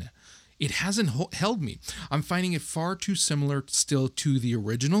campaign. It hasn't held me. I'm finding it far too similar still to the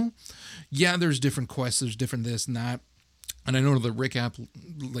original. Yeah, there's different quests, there's different this and that. And I know that Rick App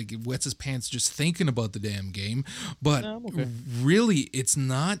like wets his pants just thinking about the damn game, but really it's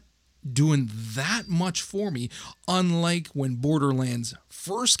not doing that much for me, unlike when Borderlands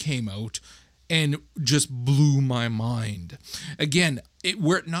first came out and just blew my mind. Again,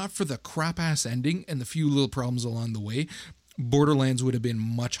 were it not for the crap-ass ending and the few little problems along the way, Borderlands would have been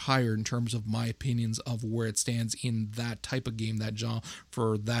much higher in terms of my opinions of where it stands in that type of game, that genre,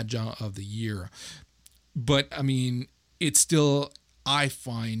 for that genre of the year. But, I mean, it still, I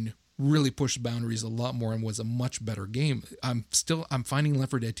find, really pushed boundaries a lot more and was a much better game. I'm finding Left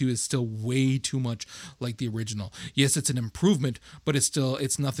 4 Dead 2 is still way too much like the original. Yes, it's an improvement, but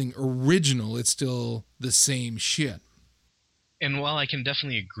it's nothing original. It's still the same shit. And while I can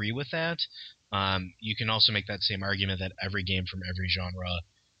definitely agree with that, you can also make that same argument that every game from every genre,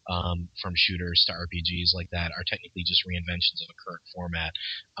 from shooters to RPGs like that, are technically just reinventions of a current format.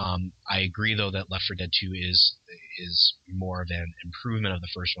 I agree, though, that Left 4 Dead 2 is more of an improvement of the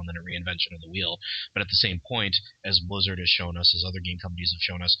first one than a reinvention of the wheel. But at the same point, as Blizzard has shown us, as other game companies have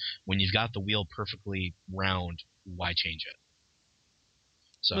shown us, when you've got the wheel perfectly round, why change it?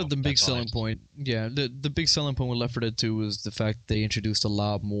 So No, the big that's all I have selling to say. point, yeah, the big selling point with Left 4 Dead 2 was the fact they introduced a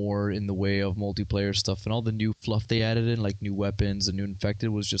lot more in the way of multiplayer stuff, and all the new fluff they added in, like new weapons and new infected,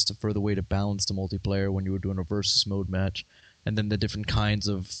 was just a further way to balance the multiplayer when you were doing a versus mode match, and then the different kinds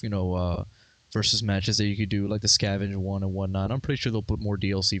of versus matches that you could do, like the scavenge one and whatnot. I'm pretty sure they'll put more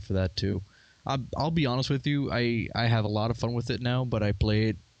DLC for that too. I'll be honest with you, I have a lot of fun with it now, but I play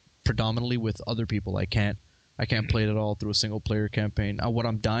it predominantly with other people. I can't play it at all through a single player campaign. What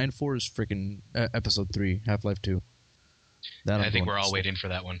I'm dying for is freaking episode 3, Half-Life 2. I think we're all waiting for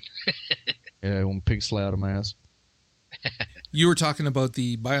that one. Yeah, when pigs fly out of my ass. You were talking about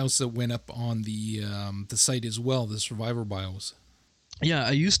the BIOS that went up on the site as well, the Survivor BIOS. Yeah,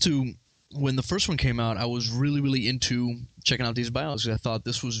 I used to, when the first one came out, I was really, really into checking out these BIOS because I thought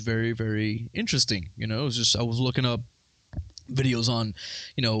this was very, very interesting. You know, it was just, I was looking up videos on,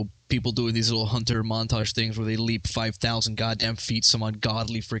 people doing these little hunter montage things where they leap 5,000 goddamn feet, some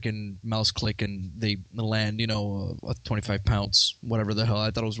ungodly freaking mouse click, and they land, 25 pounds, whatever the hell.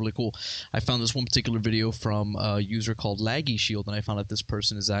 I thought it was really cool. I found this one particular video from a user called Laggy Shield, and I found out this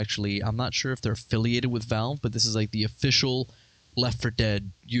person is actually, I'm not sure if they're affiliated with Valve, but this is like the official Left 4 Dead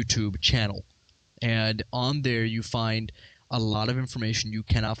YouTube channel. And on there you find a lot of information you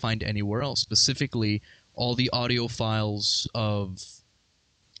cannot find anywhere else, specifically all the audio files of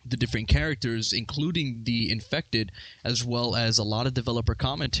the different characters, including the infected, as well as a lot of developer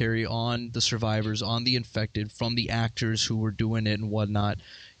commentary on the survivors, on the infected, from the actors who were doing it and whatnot.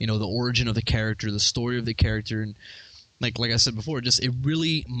 The origin of the character, the story of the character, and like I said before, just it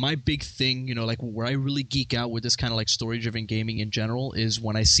really, my big thing, like where I really geek out with this kind of like story-driven gaming in general is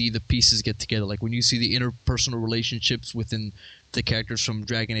when I see the pieces get together. Like when you see the interpersonal relationships within the characters from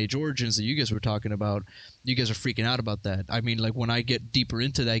Dragon Age Origins that you guys were talking about, you guys are freaking out about that. I mean, like when I get deeper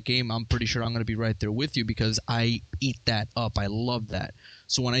into that game, I'm pretty sure I'm going to be right there with you because I eat that up. I love that.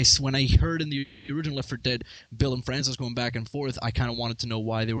 So when I heard in the original Left 4 Dead, Bill and Francis going back and forth, I kind of wanted to know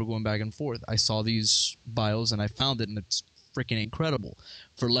why they were going back and forth. I saw these bios and I found it, and it's freaking incredible.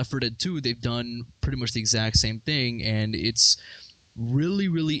 For Left 4 Dead 2, they've done pretty much the exact same thing, and it's really,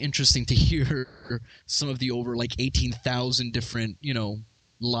 really interesting to hear some of the over like 18,000 different,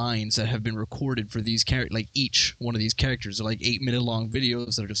 lines that have been recorded for these characters. Like each one of these characters are like 8-minute long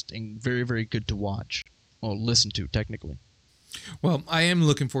videos that are just very, very good to watch. Well, listen to, technically. Well, I am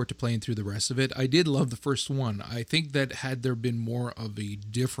looking forward to playing through the rest of it. I did love the first one. I think that had there been more of a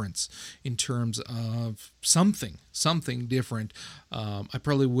difference in terms of something different, I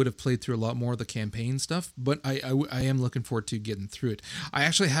probably would have played through a lot more of the campaign stuff, but I am looking forward to getting through it. I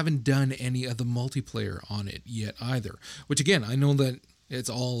actually haven't done any of the multiplayer on it yet either, which again, I know that it's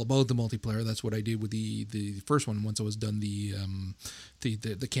all about the multiplayer. That's what I did with the first one once I was done the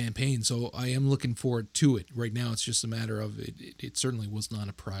campaign. So I am looking forward to it. Right now, it's just a matter of it certainly was not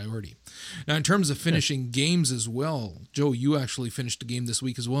a priority. Now, in terms of finishing games as well, Joe, you actually finished a game this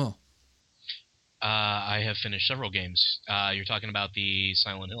week as well. I have finished several games. You're talking about the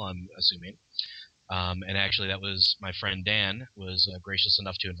Silent Hill, I'm assuming. And actually, that was my friend Dan was gracious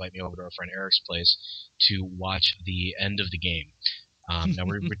enough to invite me over to our friend Eric's place to watch the end of the game. Now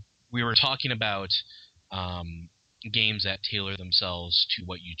we were talking about games that tailor themselves to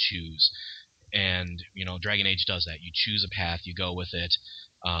what you choose, and Dragon Age does that. You choose a path, you go with it,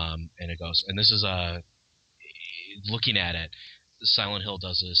 and it goes. And this is looking at it, Silent Hill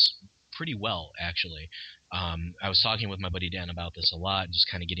does this pretty well, actually. I was talking with my buddy Dan about this a lot, and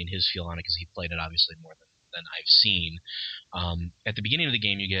just kind of getting his feel on it because he played it obviously more than I've seen. At the beginning of the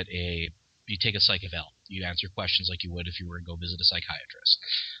game, you take a psych eval. You answer questions like you would if you were to go visit a psychiatrist.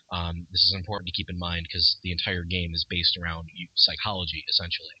 This is important to keep in mind because the entire game is based around psychology,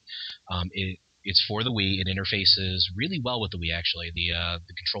 essentially. It's for the Wii. It interfaces really well with the Wii, actually. The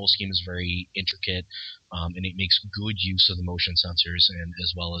control scheme is very intricate, and it makes good use of the motion sensors and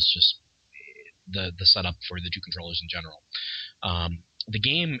as well as just the setup for the two controllers in general. The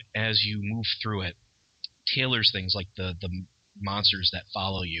game, as you move through it, tailors things like the monsters that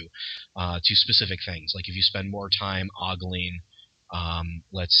follow you to specific things. Like if you spend more time ogling,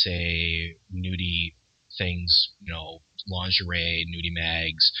 let's say, nudie things, lingerie, nudie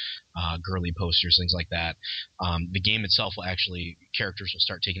mags, girly posters, things like that. The game itself will actually, characters will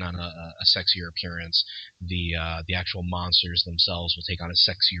start taking on a sexier appearance. The actual monsters themselves will take on a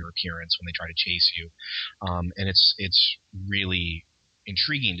sexier appearance when they try to chase you. And it's really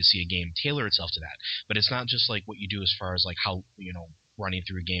intriguing to see a game tailor itself to that. But it's not just like what you do as far as like how, running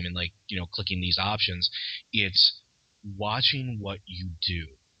through a game and like, clicking these options. It's watching what you do.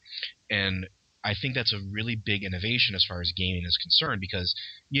 And I think that's a really big innovation as far as gaming is concerned because,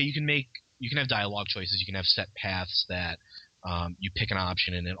 yeah, you can have dialogue choices, you can have set paths that you pick an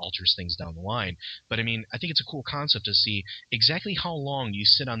option and it alters things down the line. But I mean, I think it's a cool concept to see exactly how long you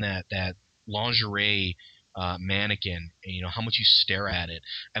sit on that lingerie mannequin, and how much you stare at it,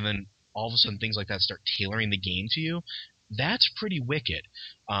 and then all of a sudden things like that start tailoring the game to you. That's pretty wicked.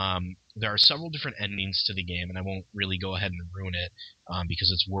 There are several different endings to the game, and I won't really go ahead and ruin it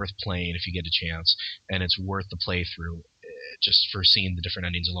because it's worth playing if you get a chance, and it's worth the playthrough just for seeing the different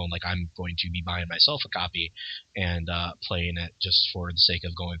endings alone. Like, I'm going to be buying myself a copy and playing it just for the sake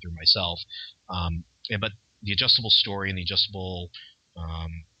of going through myself. But the adjustable story and the adjustable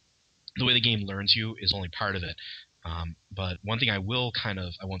the way the game learns you is only part of it. But one thing I will I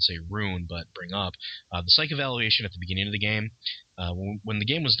won't say ruin, but bring up, the psych evaluation at the beginning of the game, when the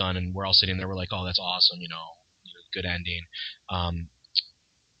game was done and we're all sitting there, we're like, oh, that's awesome, good ending.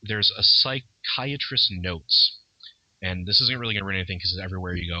 There's a psychiatrist notes, and this isn't really going to ruin anything because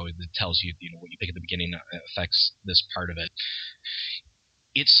everywhere you go, it tells you, what you pick at the beginning affects this part of it.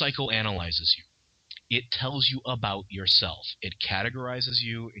 It psychoanalyzes you. It tells you about yourself. It categorizes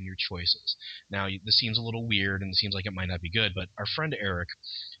you and your choices. Now, this seems a little weird and it seems like it might not be good, but our friend Eric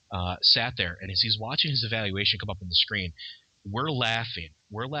sat there, and as he's watching his evaluation come up on the screen, we're laughing.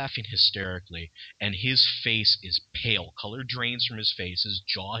 We're laughing hysterically, and his face is pale. Color drains from his face. His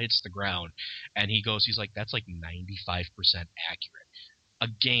jaw hits the ground, and he's like, that's like 95% accurate. A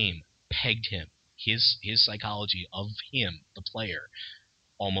game pegged him, his psychology of him, the player,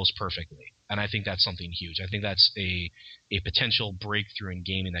 almost perfectly. And I think that's something huge. I think that's a potential breakthrough in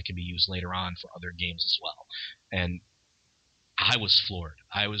gaming that can be used later on for other games as well. And I was floored.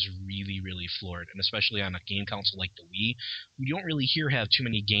 I was really, really floored. And especially on a game console like the Wii, we don't really have too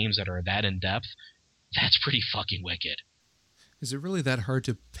many games that are that in-depth. That's pretty fucking wicked. Is it really that hard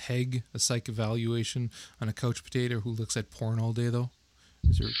to peg a psych evaluation on a couch potato who looks at porn all day, though?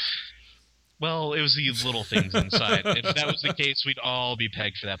 Well, it was the little things inside. If that was the case, we'd all be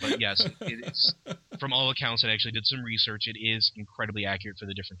pegged for that. But yes, it's from all accounts, I actually did some research. It is incredibly accurate for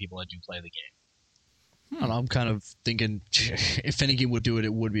the different people that do play the game. And I'm kind of thinking, if any game would do it,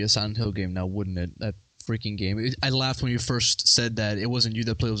 it would be a Silent Hill game now, wouldn't it? That freaking game. I laughed when you first said that it wasn't you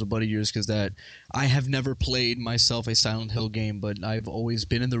that played, it was a buddy of yours, because I have never played myself a Silent Hill game, but I've always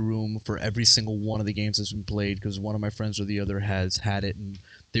been in the room for every single one of the games that's been played, because one of my friends or the other has had it, and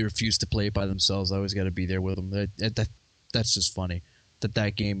they refuse to play it by themselves. I always got to be there with them. That's just funny.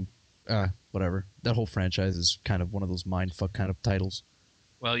 That game, whatever. That whole franchise is kind of one of those mindfuck kind of titles.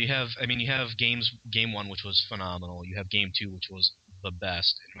 Well, you have Game 1, which was phenomenal. You have Game 2, which was the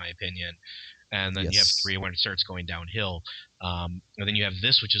best, in my opinion. And then you have 3 when it starts going downhill. And then you have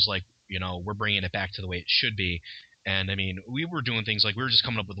this, which is like, we're bringing it back to the way it should be. And, I mean, we were doing things like we were just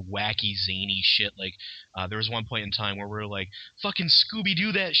coming up with wacky, zany shit. Like, there was one point in time where we were like, fucking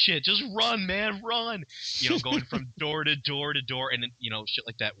Scooby-Doo that shit. Just run, man, run. Going from door to door to door. And, shit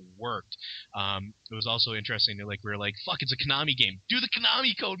like that worked. It was also interesting. We were like, fuck, it's a Konami game. Do the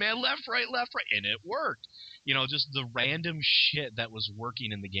Konami code, man. Left, right. And it worked. Just the random shit that was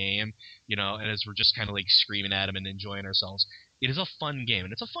working in the game, and as we're just kind of like screaming at them and enjoying ourselves. It is a fun game,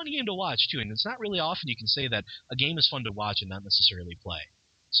 and it's a fun game to watch, too. And it's not really often you can say that a game is fun to watch and not necessarily play.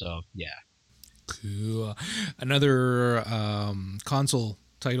 So, yeah. Cool. Another console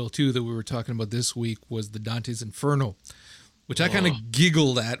title, too, that we were talking about this week was the Dante's Inferno, which I kind of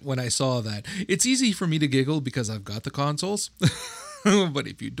giggled at when I saw that. It's easy for me to giggle because I've got the consoles. But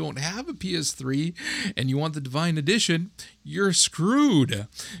if you don't have a PS3 and you want the Divine Edition, you're screwed.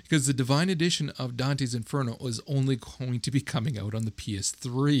 Because the Divine Edition of Dante's Inferno is only going to be coming out on the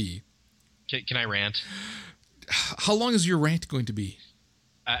PS3. Can I rant? How long is your rant going to be?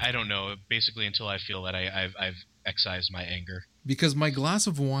 I don't know. Basically until I feel that I've excised my anger. Because my glass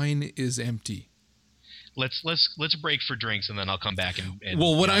of wine is empty. Let's break for drinks and then I'll come back and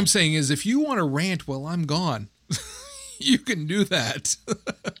well, what I'm saying is if you want to rant while I'm gone... You can do that.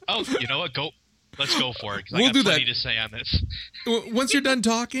 Oh, you know what? Let's go for it. We'll do that. To say on this. Once you're done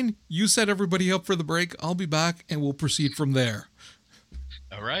talking, you set everybody up for the break. I'll be back, and we'll proceed from there.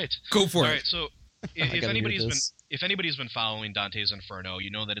 All right. Go for it. All right. So, if anybody's been following Dante's Inferno, you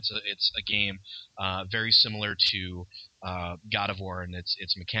know that it's a game very similar to God of War and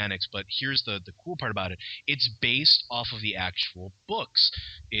its mechanics. But here's the cool part about it: it's based off of the actual books.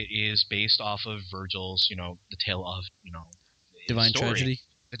 It is based off of Virgil's, the tale of Divine Tragedy.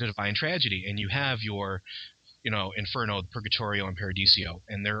 The Divine Tragedy, and you have your Inferno, Purgatorio, and Paradiso,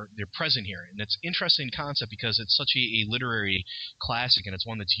 and they're present here. And it's an interesting concept because it's such a literary classic, and it's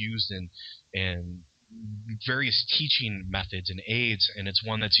one that's used in various teaching methods and aids, and it's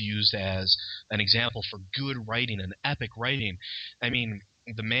one that's used as an example for good writing and epic writing. I mean,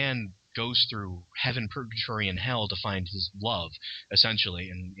 the man goes through heaven, purgatory, and hell to find his love, essentially,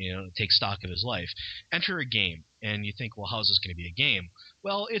 and take stock of his life. Enter a game, and you think, well, how's this going to be a game?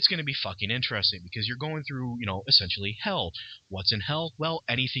 Well, it's going to be fucking interesting because you're going through, essentially hell. What's in hell? Well,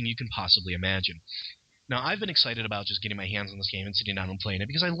 anything you can possibly imagine. Now, I've been excited about just getting my hands on this game and sitting down and playing it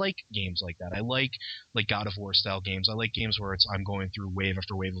because I like games like that. I like God of War style games. I like games where I'm going through wave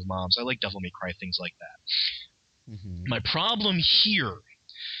after wave of mobs. I like Devil May Cry, things like that. Mm-hmm. My problem here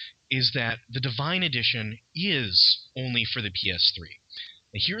is that the Divine Edition is only for the PS3.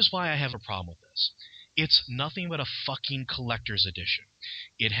 And here's why I have a problem with this. It's nothing but a fucking collector's edition.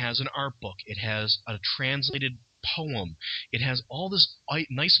 It has an art book. It has a translated poem. It has all this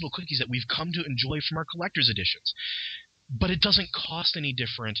nice little cookies that we've come to enjoy from our collector's editions. But it doesn't cost any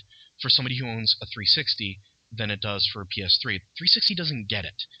different for somebody who owns a 360 than it does for a PS3. 360 doesn't get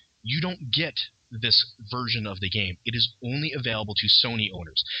it. You don't get this version of the game. It is only available to Sony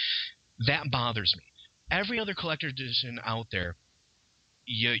owners. That bothers me. Every other collector's edition out there,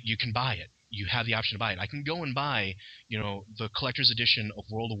 you can buy it. You have the option to buy it. I can go and buy, the collector's edition of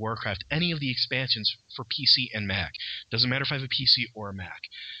World of Warcraft, any of the expansions for PC and Mac. Doesn't matter if I have a PC or a Mac.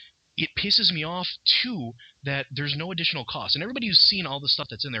 It pisses me off, too, that there's no additional cost. And everybody who's seen all the stuff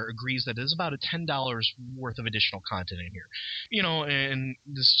that's in there agrees that there's about a $10 worth of additional content in here. And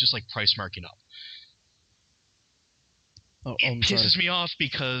this is just like price marking up. It pisses me off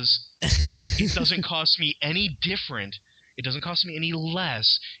because it doesn't cost me any different. It doesn't cost me any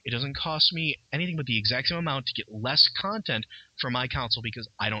less. It doesn't cost me anything but the exact same amount to get less content for my console because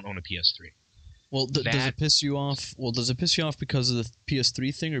I don't own a PS3. Well, does it piss you off? Well, does it piss you off because of the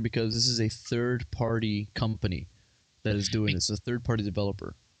PS3 thing, or because this is a third-party company that is doing this, a third-party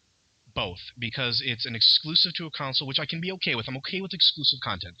developer? Both, because it's an exclusive to a console, which I can be okay with. I'm okay with exclusive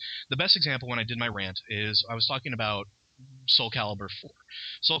content. The best example when I did my rant is I was talking about Soul Calibur 4.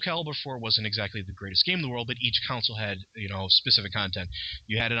 Soul Calibur 4 wasn't exactly the greatest game in the world, but each console had, specific content.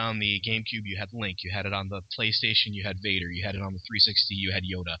 You had it on the GameCube, you had Link. You had it on the PlayStation, you had Vader. You had it on the 360, you had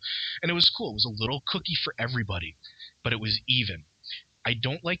Yoda. And it was cool. It was a little cookie for everybody, but it was even. I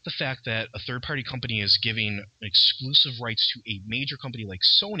don't like the fact that a third-party company is giving exclusive rights to a major company like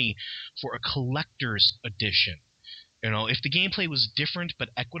Sony for a collector's edition. If the gameplay was different but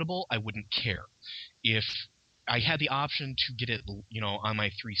equitable, I wouldn't care. If I had the option to get it, on my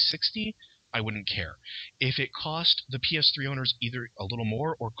 360, I wouldn't care. If it cost the PS3 owners either a little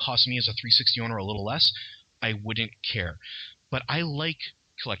more or cost me as a 360 owner a little less, I wouldn't care. But I like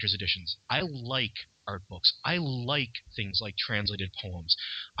collector's editions. I like art books. I like things like translated poems.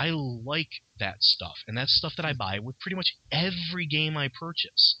 I like that stuff. And that's stuff that I buy with pretty much every game I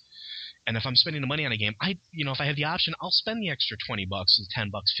purchase. And if I'm spending the money on a game, if I have the option, I'll spend the extra $20, $10,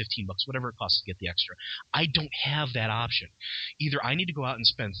 $15, whatever it costs to get the extra. I don't have that option. Either I need to go out and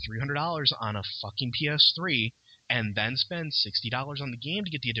spend $300 on a fucking PS3 and then spend $60 on the game to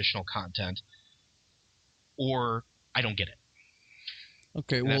get the additional content, or I don't get it.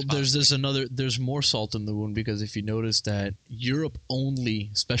 Okay, well, there's more salt in the wound, because if you notice that Europe only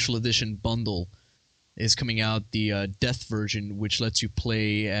special edition bundle is coming out, the death version, which lets you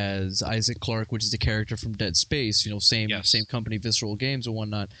play as Isaac Clarke, which is the character from Dead Space, same company, Visceral Games and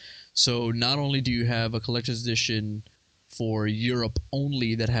whatnot. So not only do you have a collector's edition for Europe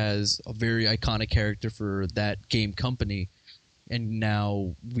only that has a very iconic character for that game company, and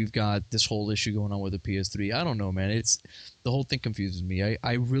now we've got this whole issue going on with the PS3. I don't know, man. The whole thing confuses me.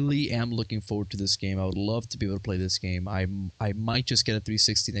 I really am looking forward to this game. I would love to be able to play this game. I might just get a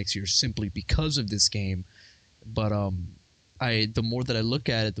 360 next year simply because of this game. But the more that I look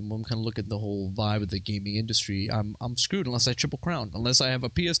at it, the more I'm kind of looking at the whole vibe of the gaming industry. I'm screwed unless I triple crown. Unless I have a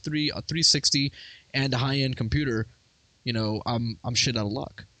PS3, a 360, and a high-end computer, I'm shit out of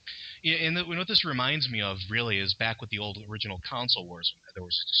luck. Yeah, and what this reminds me of really is back with the old original console wars. There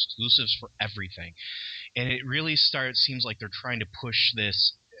was exclusives for everything, and it really seems like they're trying to push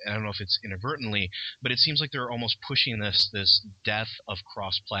this. I don't know if it's inadvertently, but it seems like they're almost pushing this death of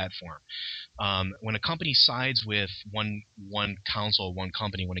cross-platform. When a company sides with one console, one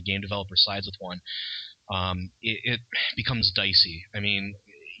company, when a game developer sides with one, it becomes dicey. I mean,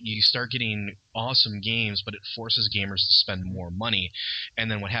 you start getting awesome games, but it forces gamers to spend more money.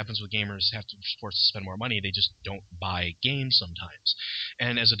 And then what happens when gamers have to force to spend more money? They just don't buy games sometimes.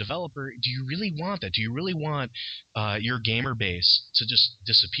 And as a developer, do you really want that? Do you really want your gamer base to just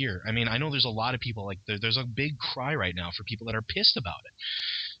disappear? I mean, I know there's a lot of people, like there's a big cry right now for people that are pissed about it.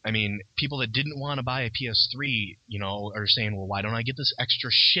 I mean, people that didn't want to buy a PS3, are saying, well, why don't I get this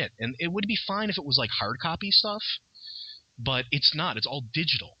extra shit? And it would be fine if it was like hard copy stuff, but it's not. It's all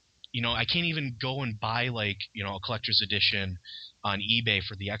digital. I can't even go and buy a collector's edition on eBay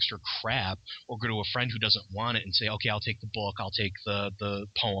for the extra crap, or go to a friend who doesn't want it and say, okay, I'll take the book, I'll take the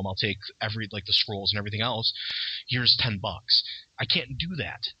poem, I'll take the scrolls and everything else. Here's $10. I can't do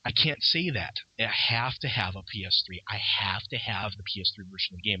that. I can't say that. I have to have a PS3. I have to have the PS3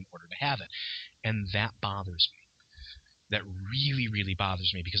 version of the game in order to have it. And that bothers me. That really, really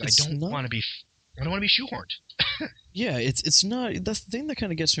bothers me, because I don't want to be shoehorned. Yeah, it's not. That's the thing that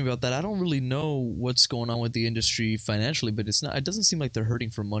kind of gets me about that. I don't really know what's going on with the industry financially, but it's not. It doesn't seem like they're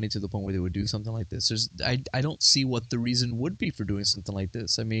hurting for money to the point where they would do something like this. I don't see what the reason would be for doing something like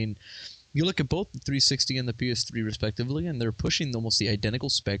this. I mean, you look at both the 360 and the PS3 respectively, and they're pushing almost the identical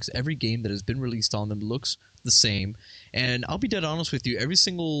specs. Every game that has been released on them looks the same. And I'll be dead honest with you, every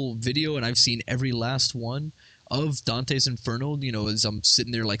single video, and I've seen every last one of Dante's Inferno, as I'm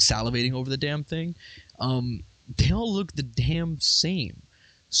sitting there like salivating over the damn thing, they all look the damn same.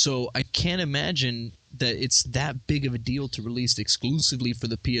 So I can't imagine that it's that big of a deal to release exclusively for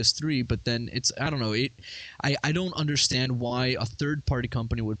the PS3, but then I don't know, I don't understand why a third-party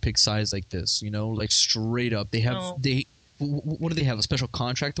company would pick size like this, like straight up. What do they have, a special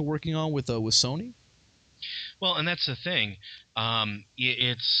contract they're working on with Sony? Well, and that's the thing.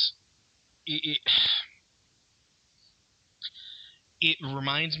 It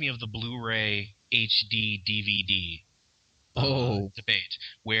reminds me of the Blu-ray HD DVD debate,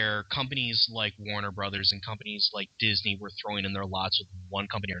 where companies like Warner Brothers and companies like Disney were throwing in their lots with one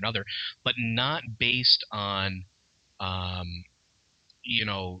company or another, but not based on,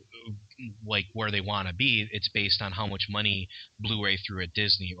 like where they want to be. It's based on how much money Blu-ray threw at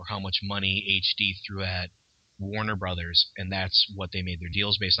Disney or how much money HD threw at Warner Brothers, and that's what they made their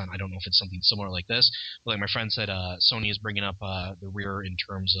deals based on. I don't know if it's something similar like this, but like my friend said, Sony is bringing up the rear in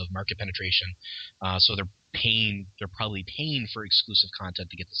terms of market penetration, so they're probably paying for exclusive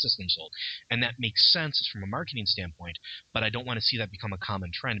content to get the system sold, and that makes sense from a marketing standpoint. But I don't want to see that become a common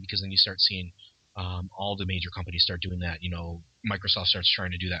trend, because then you start seeing all the major companies start doing that. Microsoft starts trying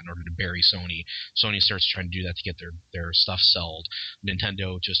to do that in order to bury Sony. Sony starts trying to do that to get their stuff sold.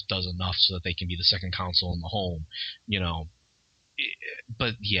 Nintendo just does enough so that they can be the second console in the home.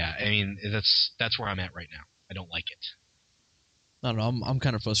 But yeah, I mean, that's where I'm at right now. I don't like it. I don't know. I'm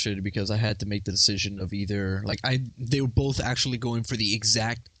kind of frustrated because I had to make the decision of either they were both actually going for the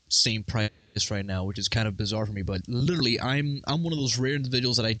exact same price right now, which is kind of bizarre for me. But literally, I'm one of those rare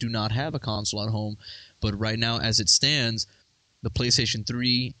individuals that I do not have a console at home. But right now, as it stands, the PlayStation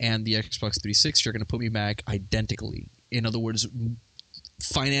 3 and the Xbox 360 are going to put me back identically. In other words,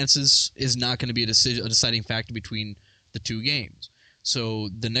 finances is not going to be a deciding factor between the two games. So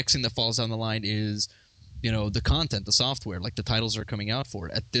the next thing that falls down the line is, the content, the software, like the titles are coming out for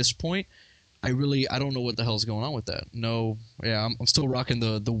it. At this point, I don't know what the hell's going on with that. No, yeah, I'm still rocking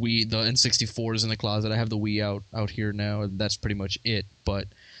the Wii, the N64s in the closet. I have the Wii out here now, and that's pretty much it. But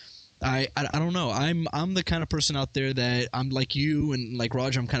I don't know. I'm the kind of person out there that I'm like you and like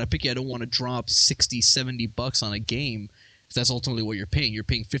Roger. I'm kind of picky. I don't want to drop $60-$70 on a game. If that's ultimately what you're paying. You're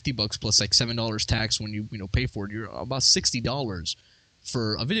paying $50 plus like $7 tax when you pay for it. You're about $60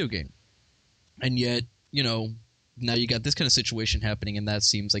 for a video game, and yet now you got this kind of situation happening, and that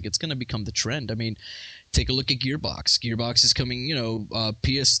seems like it's going to become the trend. I mean, take a look at Gearbox. Gearbox is coming.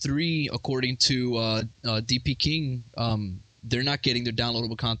 PS3, according to DP King. They're not getting their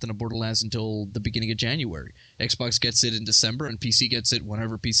downloadable content of Borderlands until the beginning of January. Xbox gets it in December, and PC gets it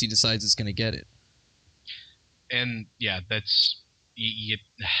whenever PC decides it's going to get it. And yeah, that's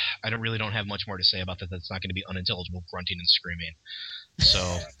I don't have much more to say about that. That's not going to be unintelligible grunting and screaming.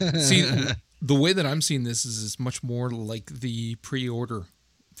 So see, the way that I'm seeing this is much more like the pre-order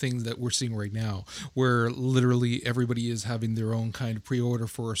thing that we're seeing right now, where literally everybody is having their own kind of pre-order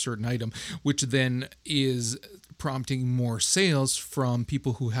for a certain item, which then is prompting more sales from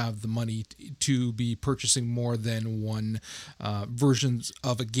people who have the money to be purchasing more than one versions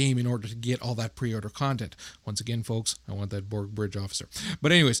of a game in order to get all that pre-order content. Once again, folks, I want that Borg Bridge officer.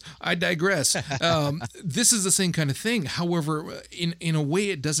 But anyways, I digress. This is the same kind of thing. However, in a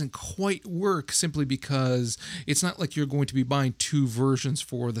way, it doesn't quite work, simply because it's not like you're going to be buying two versions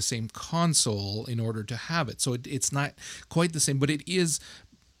for the same console in order to have it. So it's not quite the same, but it's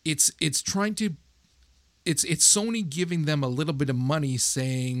trying to. It's Sony giving them a little bit of money,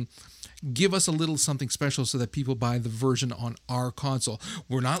 saying, give us a little something special so that people buy the version on our console.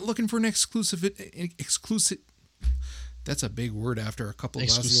 We're not looking for an exclusive. That's a big word after a couple of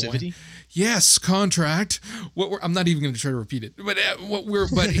glasses of wine. Yes, contract. I'm not even going to try to repeat it. But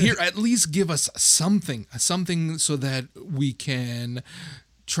here, at least give us something so that we can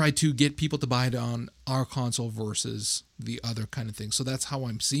try to get people to buy it on our console versus the other kind of thing. So that's how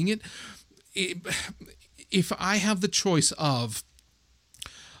I'm seeing it. If I have the choice of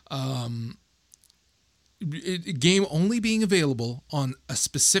game only being available on a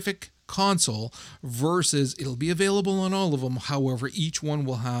specific console versus it'll be available on all of them. However, each one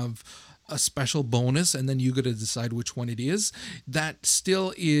will have a special bonus, and then you got to decide which one it is. That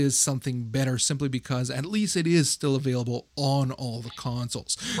still is something better, simply because at least it is still available on all the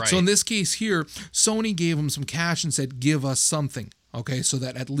consoles. Right. So in this case here, Sony gave them some cash and said, give us something. Okay, so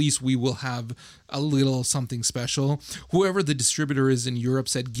that at least we will have a little something special. Whoever the distributor is in Europe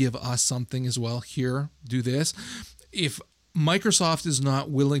said, give us something as well. Here, do this. If Microsoft is not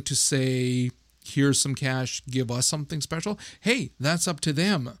willing to say, here's some cash, give us something special, hey, that's up to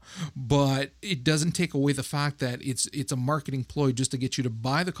them. But it doesn't take away the fact that it's a marketing ploy just to get you to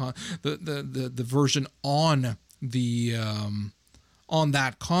buy the version on the on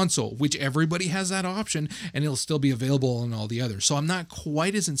that console, which everybody has that option, and it'll still be available on all the others. So I'm not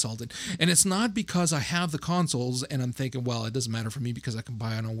quite as insulted. And it's not because I have the consoles and I'm thinking, well, it doesn't matter for me because I can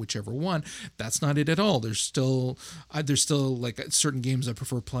buy it on whichever one. That's not it at all. There's still like certain games I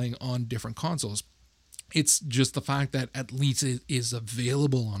prefer playing on different consoles. It's just the fact that at least it is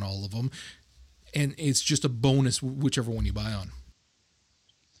available on all of them, and it's just a bonus whichever one you buy on.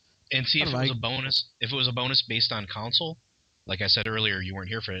 And see, if it was a bonus based on console, like I said earlier, you weren't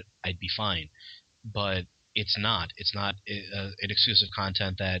here for it, I'd be fine. But it's not. It's not an exclusive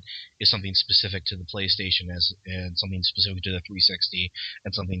content that is something specific to the PlayStation and something specific to the 360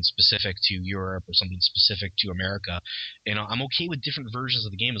 and something specific to Europe or something specific to America. You know, I'm okay with different versions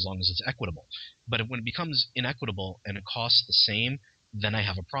of the game as long as it's equitable. But when it becomes inequitable and it costs the same, then I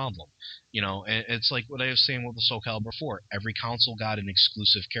have a problem. You know, and it's like what I was saying with the Soul Calibur 4. Every console got an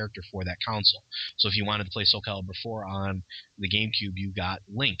exclusive character for that console. So if you wanted to play Soul Calibur 4 on the GameCube, you got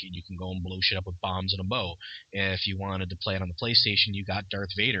Link, and you can go and blow shit up with bombs and a bow. If you wanted to play it on the PlayStation, you got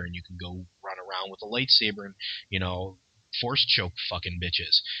Darth Vader, and you can go run around with a lightsaber and, you know, force choke fucking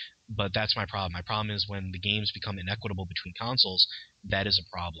bitches. But that's my problem. My problem is when the games become inequitable between consoles, that is a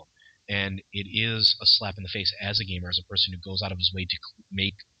problem. And it is a slap in the face as a gamer, as a person who goes out of his way to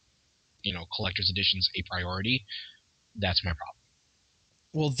make, you know, collector's editions a priority. That's my problem.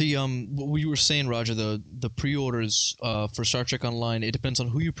 Well, what you were saying, Roger, the pre-orders for Star Trek Online, it depends on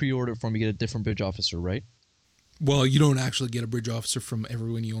who you pre-order from. You get a different bridge officer, right? Well, you don't actually get a bridge officer from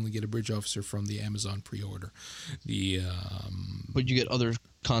everyone. You only get a bridge officer from the Amazon pre-order. But you get other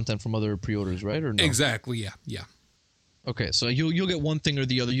content from other pre-orders, right? Or no? Exactly. Yeah. Okay, so you'll get one thing or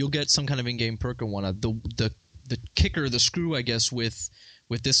the other. You'll get some kind of in-game perk or one. The kicker, the screw, I guess, with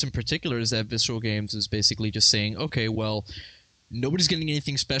this in particular is that Visceral Games is basically just saying, okay, well, nobody's getting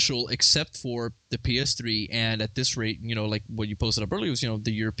anything special except for the PS3, and at this rate, you know, like what you posted up earlier was, you know,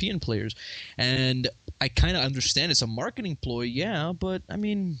 the European players. And I kind of understand it's a marketing ploy, yeah, but I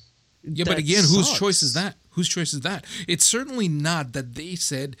mean... Yeah, but again, whose choice is that? Whose choice is that? It's certainly not that they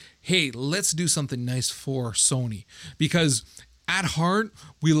said, hey, let's do something nice for Sony. Because at heart,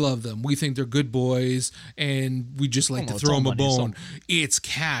 we love them. We think they're good boys, and we just like to throw them a bone. It's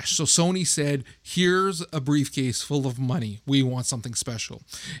cash. So Sony said, here's a briefcase full of money. We want something special.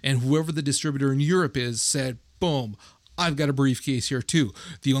 And whoever the distributor in Europe is said, boom, I've got a briefcase here too.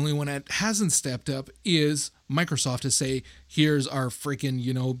 The only one that hasn't stepped up is Microsoft to say, here's our freaking,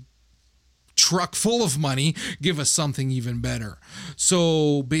 you know, truck full of money, give us something even better.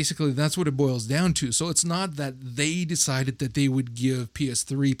 So basically that's what it boils down to. So it's not that they decided that they would give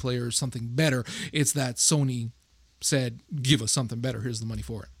PS3 players something better. It's that Sony said, give us something better. Here's the money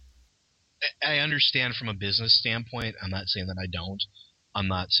for it. I understand from a business standpoint. I'm not saying that I don't. I'm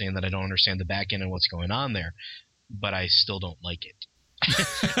not saying that I don't understand the back end and what's going on there, but I still don't like it.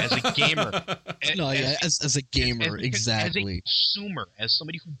 As a gamer. As a gamer, exactly. As a consumer, as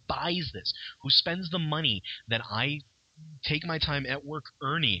somebody who buys this, who spends the money that I take my time at work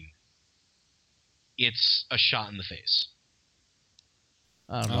earning, it's a shot in the face.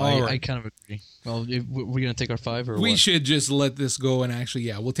 I don't know. I kind of agree. Well, we're going to take our 5 or we what? should just let this go and actually,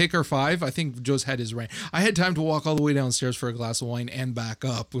 yeah, we'll take our 5. I think Joe's had his rant. I had time to walk all the way downstairs for a glass of wine and back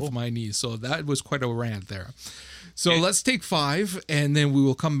up with my knees. So that was quite a rant there. So let's take 5, and then we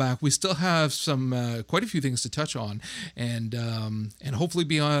will come back. We still have some quite a few things to touch on, and hopefully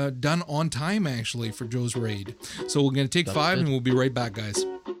be done on time, actually, for Joe's raid. So we're going to take 5, and we'll be right back, guys.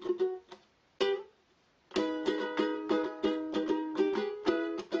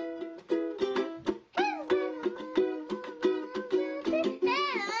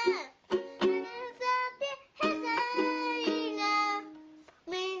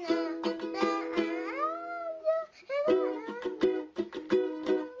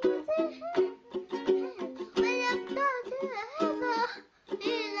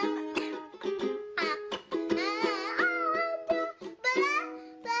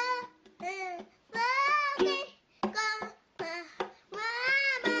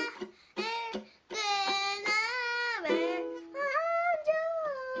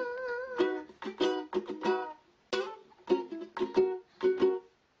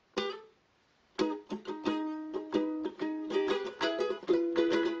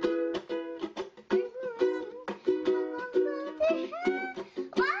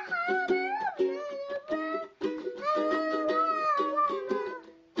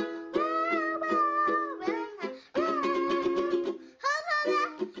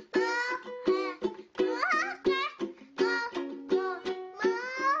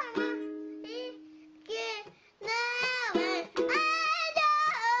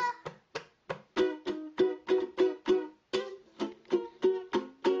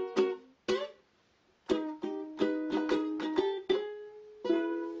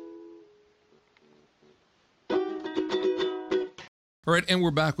 All right, and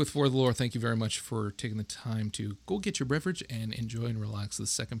we're back with For the Lore. Thank you very much for taking the time to go get your beverage and enjoy and relax the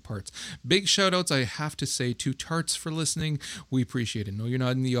second parts. Big shout outs, I have to say, to Tarts for listening. We appreciate it. No, you're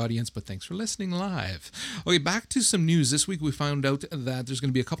not in the audience, but thanks for listening live. Okay, back to some news. This week we found out that there's going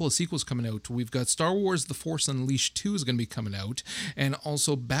to be a couple of sequels coming out. We've got Star Wars The Force Unleashed 2 is going to be coming out, and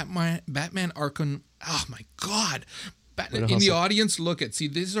also Batman Arkham. Oh my God. In the audience, look at, see,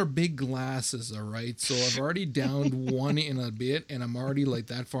 these are big glasses, all right? So I've already downed one in a bit, and I'm already like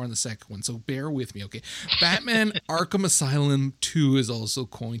that far on the second one. So bear with me, okay? Batman Arkham Asylum 2 is also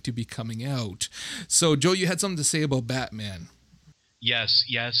going to be coming out. So, Joe, you had something to say about Batman. Yes.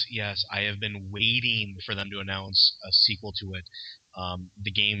 I have been waiting for them to announce a sequel to it.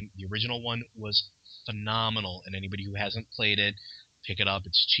 The original one was phenomenal, and anybody who hasn't played it, pick it up.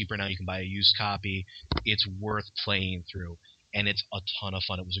 It's cheaper now. You can buy a used copy. It's worth playing through, and it's a ton of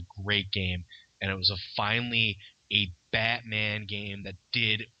fun. It was a great game, and it was finally a Batman game that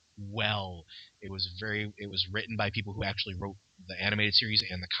did well. It was written by people who actually wrote the animated series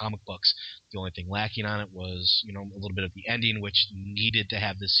and the comic books. The only thing lacking on it was, a little bit of the ending, which needed to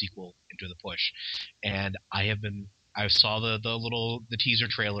have this sequel into the push. And I saw the teaser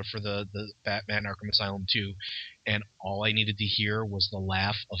trailer for the Batman Arkham Asylum 2, and all I needed to hear was the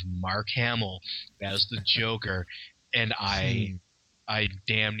laugh of Mark Hamill as the Joker, and I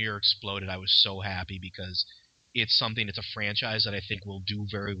damn near exploded. I was so happy because it's a franchise that I think will do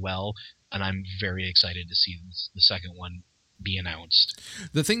very well, and I'm very excited to see the second one be announced.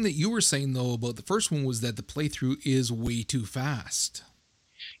 The thing that you were saying, though, about the first one was that the playthrough is way too fast.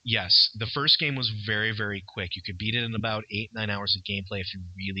 Yes, the first game was very, very quick. You could beat it in about 8-9 hours of gameplay if you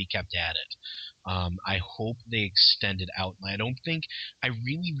really kept at it. I hope they extend it out. I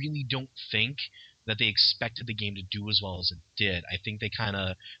really, really don't think that they expected the game to do as well as it did. I think they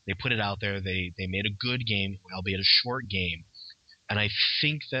put it out there. They made a good game, albeit a short game. And I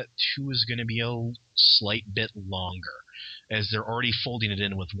think that 2 is going to be a slight bit longer, as they're already folding it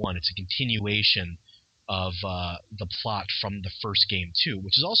in with 1. It's a continuation of the plot from the first game too,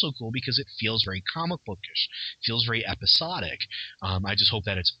 which is also cool because it feels very comic bookish, feels very episodic. I just hope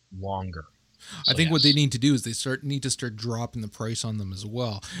that it's longer. I think what they need to do is they need to start dropping the price on them as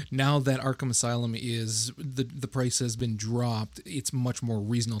well. Now that Arkham Asylum is the price has been dropped, it's much more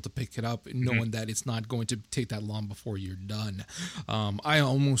reasonable to pick it up, knowing that it's not going to take that long before you're done. I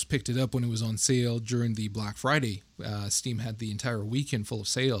almost picked it up when it was on sale during the Black Friday. Steam had the entire weekend full of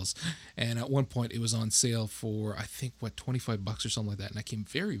sales, and at one point it was on sale for I think $25 or something like that, and I came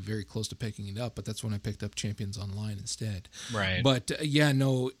very, very close to picking it up, but that's when I picked up Champions Online instead. Right. But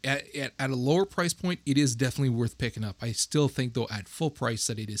at a lower price point, it is definitely worth picking up. I still think, though, at full price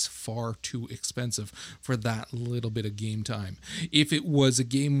that it is far too expensive for that little bit of game time. If it was a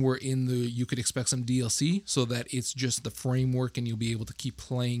game where you could expect some DLC so that it's just the framework and you'll be able to keep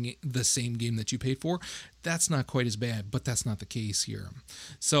playing the same game that you paid for, that's not quite as bad, but that's not the case here.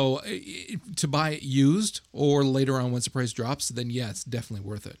 So to buy it used or later on once the price drops, then yeah, it's definitely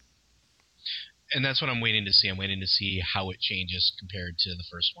worth it. And that's what I'm waiting to see. I'm waiting to see how it changes compared to the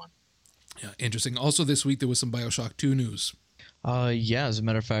first one. Yeah, interesting. Also this week there was some BioShock 2 news. Yeah, as a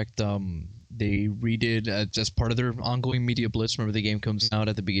matter of fact, they redid as part of their ongoing media blitz. Remember, the game comes out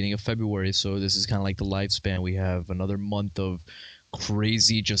at the beginning of February, so this is kind of like the lifespan. We have another month of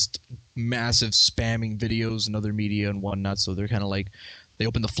crazy, just massive spamming videos and other media and whatnot. So they're kind of like, they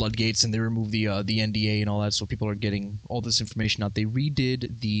open the floodgates and they remove the NDA and all that, so people are getting all this information out. They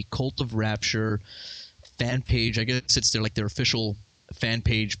redid the Cult of Rapture fan page. I guess it's their official fan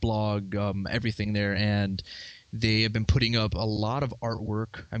page, blog, everything there, and they have been putting up a lot of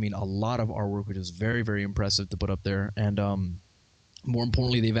artwork. I mean, a lot of artwork, which is very, very impressive to put up there. And more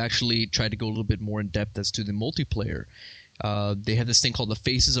importantly, they've actually tried to go a little bit more in depth as to the multiplayer. They have this thing called the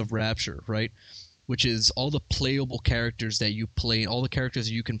Faces of Rapture, right? Which is all the playable characters that you play, all the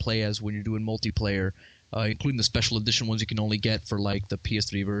characters you can play as when you're doing multiplayer, including the special edition ones you can only get for like the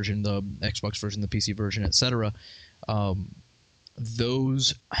PS3 version, the Xbox version, the PC version, etc.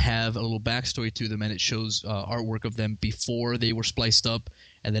 Those have a little backstory to them, and it shows artwork of them before they were spliced up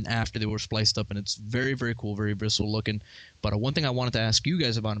and then after they were spliced up, and it's very, very cool, very visceral looking. But one thing I wanted to ask you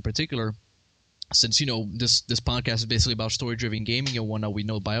guys about in particular, since this podcast is basically about story-driven gaming and whatnot, we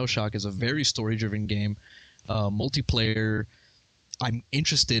know BioShock is a very story-driven game. Multiplayer, I'm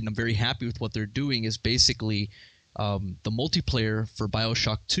interested and I'm very happy with what they're doing. Is basically the multiplayer for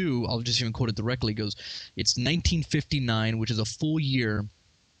BioShock 2, I'll just even quote it directly, goes, it's 1959, which is a full year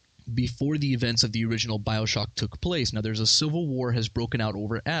before the events of the original BioShock took place. Now, there's a civil war has broken out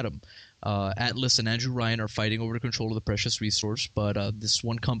over Atom. Atlas and Andrew Ryan are fighting over the control of the precious resource, but this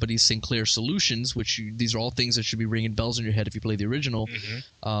one company, Sinclair Solutions, these are all things that should be ringing bells in your head if you play the original,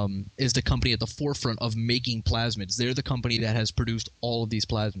 is the company at the forefront of making plasmids. They're the company that has produced all of these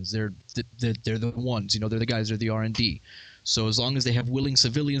plasmids. They're the ones, they're the guys, they're the R&D. So as long as they have willing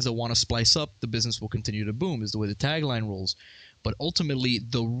civilians that want to splice up, the business will continue to boom, is the way the tagline rolls. But ultimately,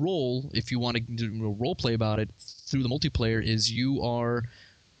 the role, if you want to do role play about it through the multiplayer, is you are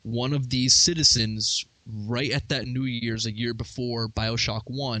one of these citizens right at that New Year's, a year before BioShock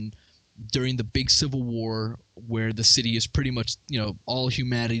 1, during the big civil war where the city is pretty much, all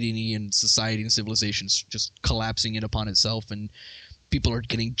humanity and society and civilizations just collapsing in upon itself, and people are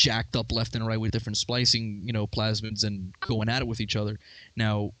getting jacked up left and right with different splicing, plasmids and going at it with each other.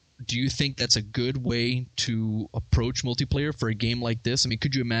 Now, do you think that's a good way to approach multiplayer for a game like this? I mean,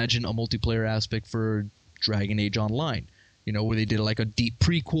 could you imagine a multiplayer aspect for Dragon Age Online? Where they did like a deep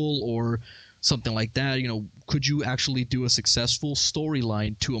prequel or something like that. Could you actually do a successful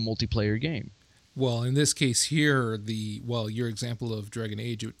storyline to a multiplayer game? Well, in this case here, your example of Dragon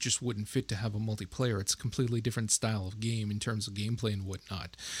Age, it just wouldn't fit to have a multiplayer. It's a completely different style of game in terms of gameplay and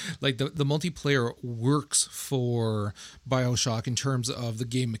whatnot. Like the multiplayer works for BioShock in terms of the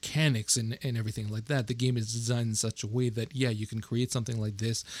game mechanics and everything like that. The game is designed in such a way that, you can create something like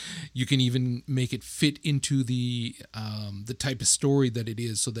this. You can even make it fit into the type of story that it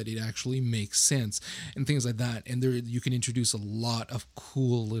is so that it actually makes sense and things like that. And there you can introduce a lot of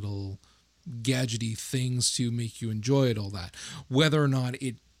cool little gadgety things to make you enjoy it, all that. Whether or not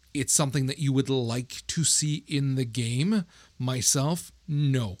it's something that you would like to see in the game, myself,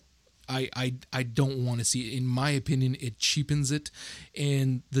 no. I don't want to see it. In my opinion, it cheapens it,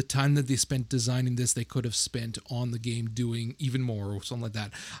 and the time that they spent designing this, they could have spent on the game doing even more or something like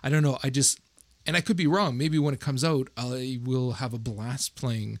that. I don't know. And I could be wrong. Maybe when it comes out, I will have a blast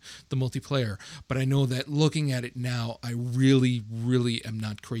playing the multiplayer. But I know that looking at it now, I really, really am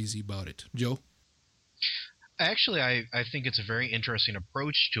not crazy about it. Joe? Actually, I think it's a very interesting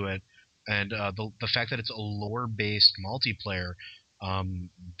approach to it. And the fact that it's a lore-based multiplayer,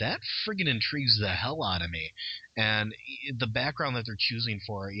 that friggin' intrigues the hell out of me. And the background that they're choosing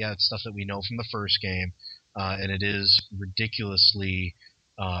for it, it's stuff that we know from the first game. And it is ridiculously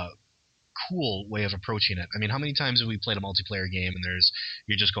cool way of approaching it. I mean, how many times have we played a multiplayer game and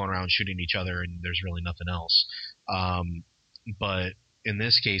you're just going around shooting each other and there's really nothing else? But in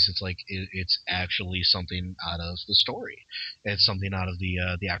this case, it's like it's actually something out of the story. It's something out of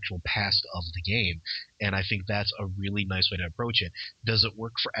the actual past of the game, and I think that's a really nice way to approach it. Does it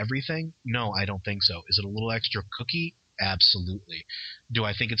work for everything? No, I don't think so. Is it a little extra cookie? Absolutely. Do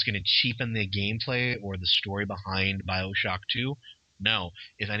I think it's going to cheapen the gameplay or the story behind BioShock 2? No.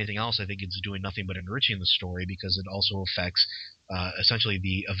 If anything else, I think it's doing nothing but enriching the story because it also affects essentially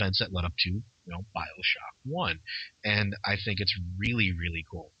the events that led up to BioShock 1. And I think it's really, really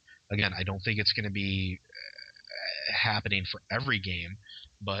cool. Again, I don't think it's going to be happening for every game,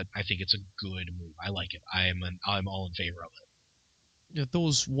 but I think it's a good move. I like it. I'm all in favor of it. Yeah, there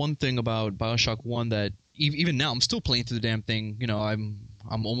was one thing about BioShock 1 that even now I'm still playing through the damn thing.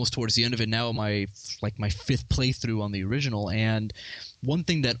 I'm almost towards the end of it now, my fifth playthrough on the original, and one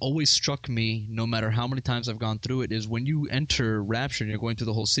thing that always struck me, no matter how many times I've gone through it, is when you enter Rapture and you're going through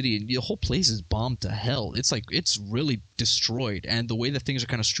the whole city, and the whole place is bombed to hell. It's like it's really destroyed, and the way that things are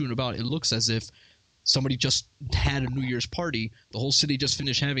kind of strewn about, it looks as if somebody just had a New Year's party. The whole city just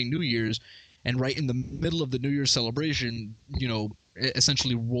finished having New Year's, and right in the middle of the New Year's celebration,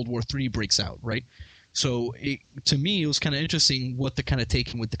 essentially World War III breaks out, right? So to me, it was kind of interesting what the kind of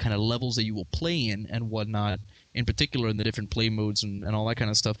taking with the kind of levels that you will play in and whatnot, in particular in the different play modes and all that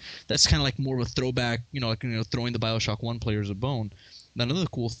kind of stuff. That's kind of like more of a throwback, throwing the BioShock 1 players a bone. Now, another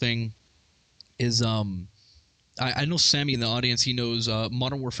cool thing is I know Sammy in the audience, he knows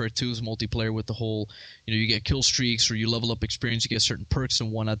Modern Warfare 2's multiplayer with the whole, you get kill streaks or you level up experience, you get certain perks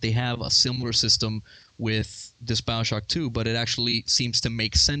and whatnot. They have a similar system with this BioShock 2, but it actually seems to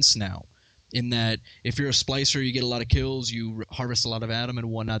make sense now. In that if you're a splicer, you get a lot of kills, you harvest a lot of Atom and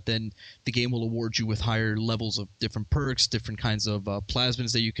whatnot, then the game will award you with higher levels of different perks, different kinds of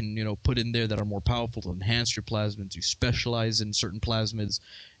plasmids that you can put in there that are more powerful to enhance your plasmids. You specialize in certain plasmids,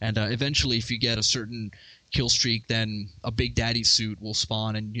 and eventually if you get a certain kill streak, then a Big Daddy suit will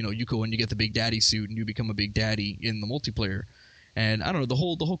spawn, and you go and you get the Big Daddy suit and you become a Big Daddy in the multiplayer. And I don't know, the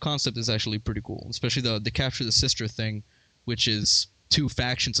whole concept is actually pretty cool, especially the capture the sister thing, which is two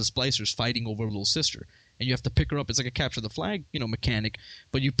factions of splicers fighting over little sister. and you have to pick her up. It's like a capture the flag, mechanic.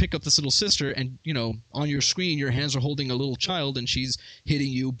 But you pick up this little sister, and on your screen, your hands are holding a little child, and she's hitting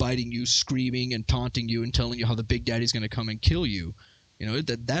you, biting you, screaming, and taunting you, and telling you how the big daddy's going to come and kill you.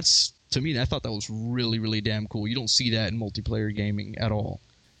 That's to me. I thought that was really, really damn cool. You don't see that in multiplayer gaming at all.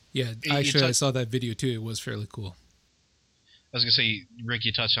 Yeah, actually, I saw that video too. It was fairly cool. I was going to say, Rick,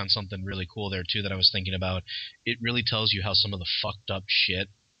 you touched on something really cool there, too, that I was thinking about. It really tells you how some of the fucked up shit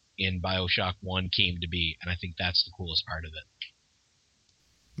in BioShock 1 came to be, and I think that's the coolest part of it.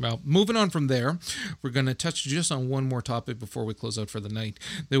 Well, moving on from there, we're going to touch just on one more topic before we close out for the night.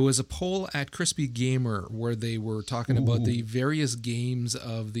 There was a poll at Crispy Gamer where they were talking about the various games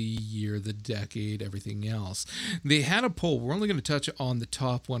of the year, the decade, everything else. They had a poll. We're only going to touch on the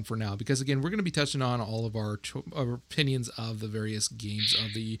top one for now because, again, we're going to be touching on all of our opinions of the various games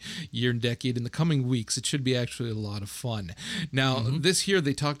of the year and decade in the coming weeks. It should be actually a lot of fun. Now, this year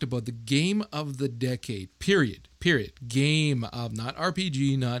they talked about the game of the decade, period. Game of, not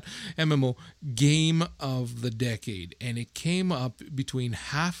RPG, not MMO, game of the decade. And it came up between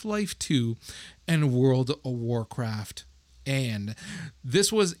Half-Life 2 and World of Warcraft. And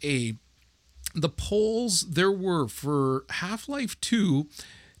this was the polls, there were for Half-Life 2,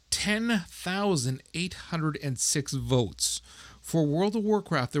 10,806 votes. For World of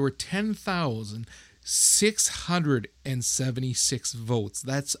Warcraft, there were 10,676 votes.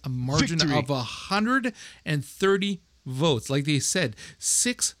 That's a margin Victory. of 130 votes. Like they said,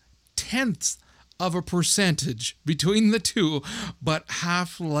 0.6% between the two, but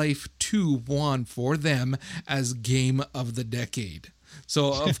Half-Life 2 won for them as game of the decade.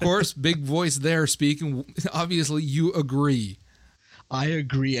 So, of course, big voice there speaking. Obviously, you agree. I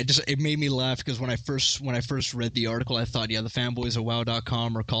agree. It made me laugh because when I first read the article, I thought, the fanboys of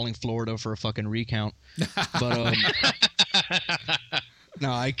WoW.com are calling Florida for a fucking recount. But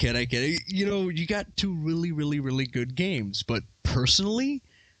no, I kid. You got two really, really, really good games. But personally,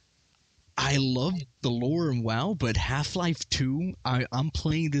 I love the lore in WoW. But Half-Life 2, I'm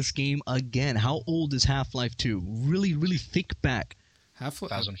playing this game again. How old is Half-Life 2? Really, really think back.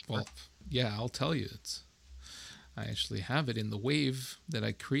 Half-Life. 2004. Well, yeah, I'll tell you, I actually have it in the wave that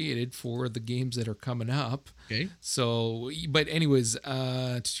I created for the games that are coming up. Okay. So, but anyways,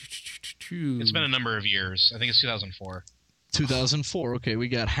 It's been a number of years. I think it's 2004. 2004. Okay, we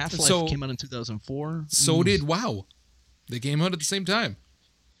got Half-Life came out in 2004. So did WoW. They came out at the same time.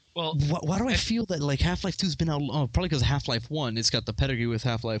 Well, Why do I feel that like Half-Life 2's been out? Oh, probably because Half-Life 1. It's got the pedigree with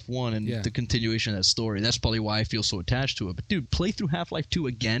Half-Life 1 and the continuation of that story. That's probably why I feel so attached to it. But dude, play through Half-Life 2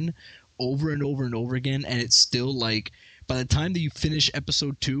 again, over and over and over again, and it's still like, by the time that you finish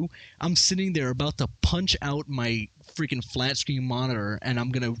episode 2, I'm sitting there about to punch out my freaking flat screen monitor, and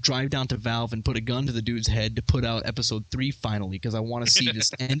I'm gonna drive down to Valve and put a gun to the dude's head to put out episode 3 finally, because I want to see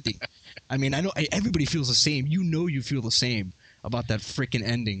this ending. I mean, I know everybody feels the same. You feel the same about that freaking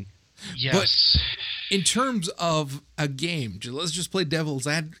ending. yes. But in terms of a game, let's just play devil's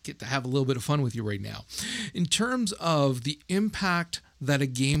advocate to have a little bit of fun with you right now. In terms of the impact that a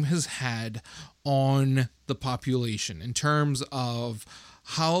game has had on the population, in terms of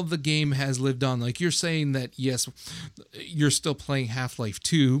how the game has lived on. Like you're saying that, yes, you're still playing Half-Life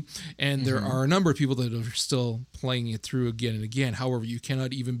 2, and there are a number of people that are still playing it through again and again. However, you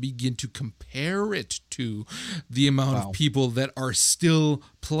cannot even begin to compare it to the amount of people that are still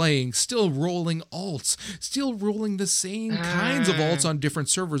playing, still rolling alts, still rolling the same kinds of alts on different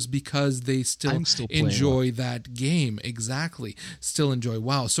servers because they still enjoy that game. Exactly. Still enjoy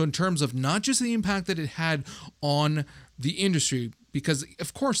WoW. So in terms of not just the impact that it had on the industry, because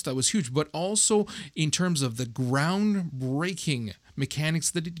of course that was huge, but also in terms of the groundbreaking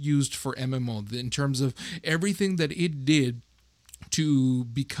mechanics that it used for MMO, in terms of everything that it did to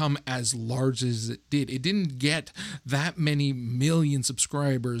become as large as it did. It didn't get that many million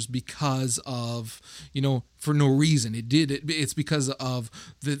subscribers because of, for no reason. It's because of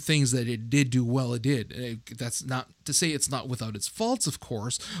the things that it did do well. It did. That's not to say it's not without its faults, of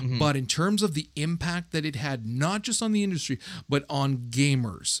course, but in terms of the impact that it had, not just on the industry, but on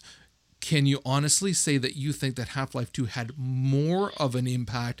gamers, can you honestly say that you think that Half-Life 2 had more of an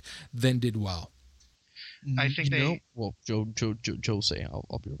impact than did WoW? I think Well, Joe, say.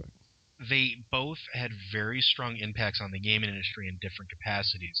 I'll be right back. They both had very strong impacts on the gaming industry in different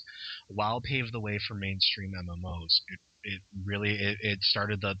capacities. WoW paved the way for mainstream MMOs. It really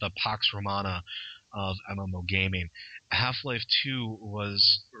started the Pax Romana of MMO gaming. Half-Life 2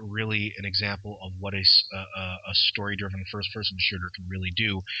 was really an example of what a story-driven first-person shooter can really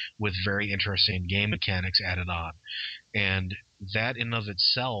do, with very interesting game mechanics added on. And that in of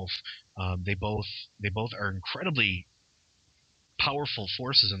itself, they both are incredibly powerful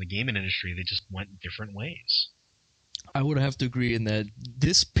forces in the gaming industry. They just went different ways. I would have to agree in that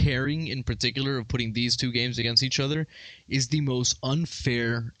this pairing in particular of putting these two games against each other is the most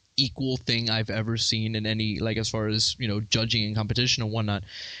unfair equal thing I've ever seen in any, like, as far as, you know, judging and competition and whatnot,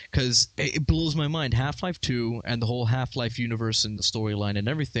 because it blows my mind. Half-Life 2 and the whole Half-Life universe and the storyline and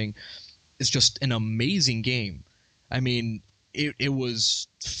everything is just an amazing game. I mean, it was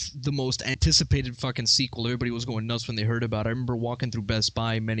the most anticipated fucking sequel. Everybody was going nuts when they heard about it. I remember walking through Best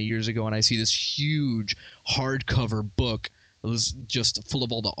Buy many years ago and I see this huge hardcover book. It was just full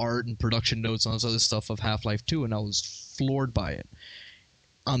of all the art and production notes and all this other stuff of Half-Life 2, and I was floored by it.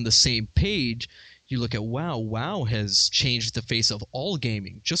 On the same page, you look at WoW. WoW has changed the face of all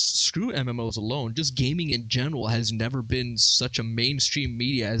gaming. Just screw MMOs alone. Just gaming in general has never been such a mainstream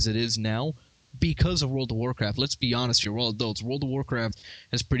media as it is now because of World of Warcraft. Let's be honest here, we're all adults. World of Warcraft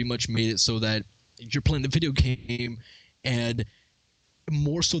has pretty much made it so that you're playing the video game, and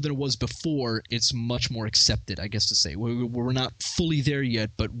more so than it was before, it's much more accepted, I guess to say. We're not fully there yet,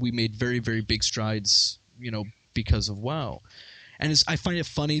 but we made very, very big strides, you know, because of WoW. And I find it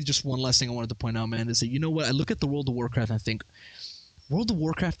funny, just one last thing I wanted to point out, man, is that, you know what, I look at the World of Warcraft and I think, World of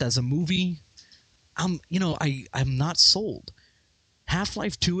Warcraft as a movie, I'm not sold.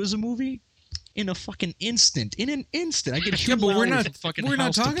 Half-Life 2 as a movie, in a fucking instant. In an instant. I get yeah, but we're not talking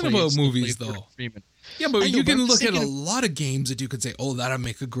about movies, though. Yeah, but you can look at a lot of games that you could say, oh, that'll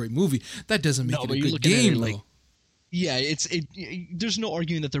make a great movie. That doesn't make it a good game, though. Yeah, there's no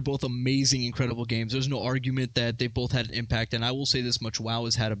arguing that they're both amazing, incredible games. There's no argument that they both had an impact, and I will say this much, WoW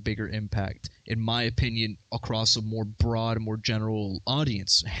has had a bigger impact, in my opinion, across a more broad, more general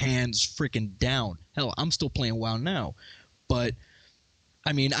audience. Hands freaking down. Hell, I'm still playing WoW now. But,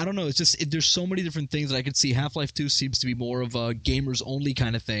 I mean, I don't know, it's just, there's so many different things that I could see. Half-Life 2 seems to be more of a gamers-only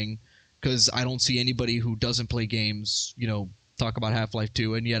kind of thing, because I don't see anybody who doesn't play games, you know, talk about Half-Life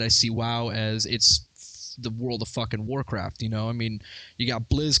 2, and yet I see WoW as it's the world of fucking Warcraft, you know? I mean, you got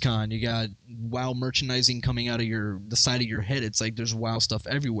BlizzCon, you got WoW merchandising coming out of the side of your head. It's like there's WoW stuff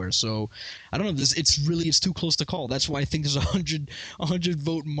everywhere. So I don't know. It's too close to call. That's why I think there's a 100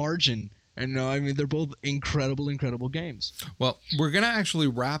 vote margin. And I mean, they're both incredible games. Well, we're going to actually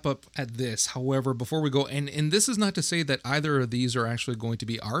wrap up at this. However, before we go, and this is not to say that either of these are actually going to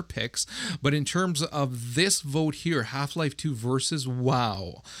be our picks, but in terms of this vote here, Half-Life 2 versus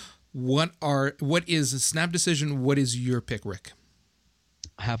WoW, what is a snap decision? What is your pick, Rick?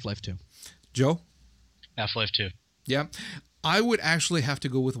 Half-Life 2. Joe? Half-Life 2. Yeah. I would actually have to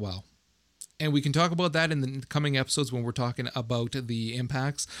go with WoW. And we can talk about that in the coming episodes when we're talking about the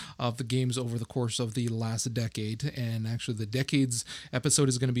impacts of the games over the course of the last decade. And actually, the decades episode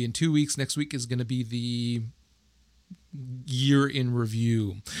is going to be in 2 weeks. Next week is going to be the year in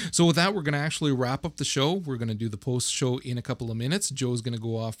review. So with that, we're going to actually wrap up the show. We're going to do the post show in a couple of minutes. Joe's going to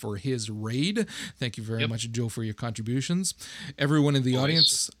go off for his raid. Thank you very much, Joe, for your contributions. Everyone in the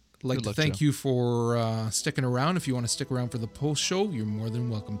audience, I'd like to thank you for sticking around. If you want to stick around for the post show, you're more than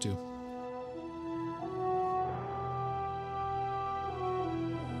welcome to.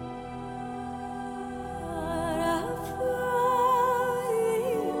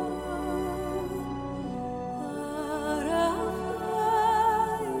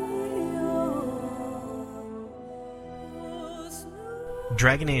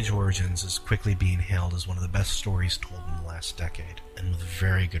 Dragon Age Origins is quickly being hailed as one of the best stories told in the last decade, and with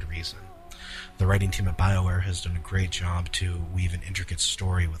very good reason. The writing team at BioWare has done a great job to weave an intricate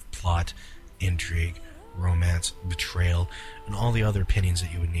story with plot, intrigue, romance, betrayal, and all the other opinions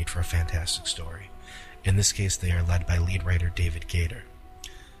that you would need for a fantastic story. In this case, they are led by lead writer David Gaider.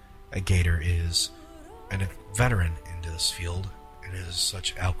 Gaider is a veteran in this field, and has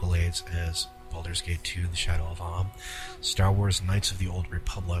such accolades as Baldur's Gate 2, The Shadow of Amn, Star Wars Knights of the Old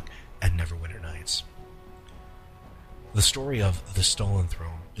Republic, and Neverwinter Nights. The story of The Stolen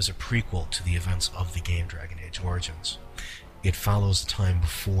Throne is a prequel to the events of the game Dragon Age Origins. It follows the time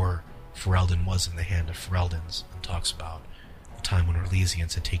before Ferelden was in the hand of Fereldans, and talks about the time when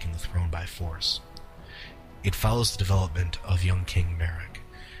Orlesians had taken the throne by force. It follows the development of young King Merrick,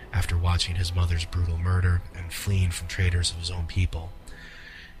 after watching his mother's brutal murder and fleeing from traitors of his own people.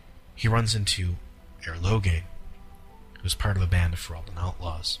 He runs into Eir Logain, who is part of a band of Ferelden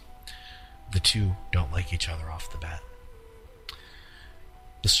outlaws. The two don't like each other off the bat.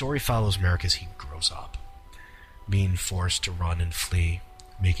 The story follows Merrick as he grows up, being forced to run and flee,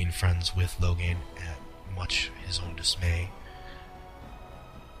 making friends with Logain at much his own dismay.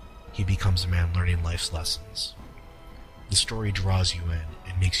 He becomes a man learning life's lessons. The story draws you in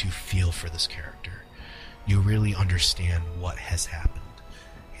and makes you feel for this character. You really understand what has happened.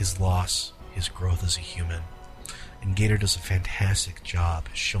 His loss, his growth as a human, And Gator does a fantastic job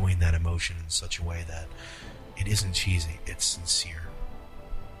showing that emotion in such a way that it isn't cheesy, it's sincere.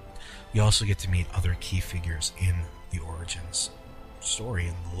 You also get to meet other key figures in the Origins story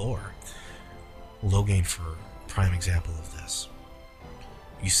and the lore. Loghain, for prime example of this.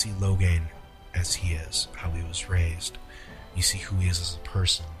 You see Loghain as he is, how he was raised. You see who he is as a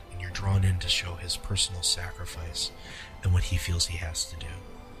person, and you're drawn in to show his personal sacrifice and what he feels he has to do.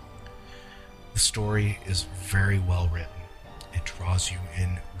 The story is very well written. It draws you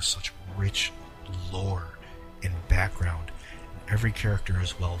in with such rich lore and background. And every character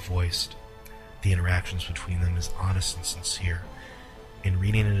is well voiced. The interactions between them is honest and sincere. And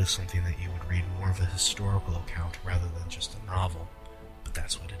reading it is something that you would read more of a historical account rather than just a novel. But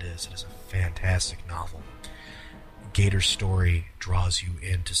that's what it is. It is a fantastic novel. Gator's story draws you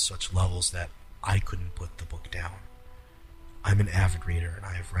into such levels that I couldn't put the book down. I'm an avid reader, and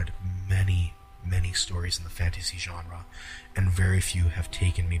I have read many stories in the fantasy genre, and very few have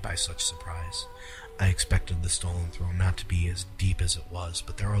taken me by such surprise. I expected The Stolen Throne not to be as deep as it was,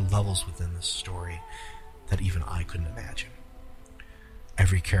 but there are levels within this story that even I couldn't imagine.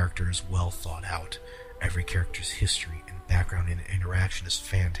 Every character is well thought out. Every character's history and background and interaction is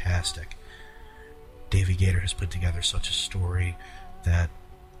fantastic. David Gator has put together such a story that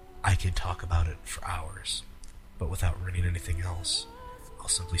I could talk about it for hours. But without reading anything else, I'll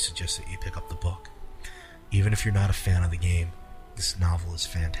simply suggest that you pick up the book. Even if you're not a fan of the game, this novel is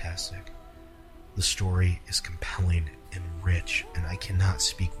fantastic. The story is compelling and rich, and I cannot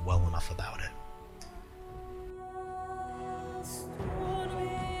speak well enough about it.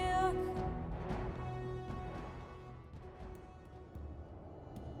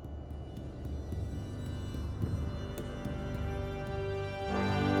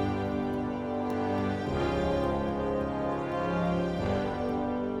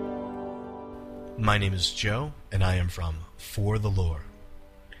 My name is Joe, and I am from For the Lore.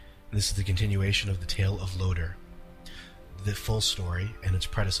 This is the continuation of the Tale of Loder. The full story and its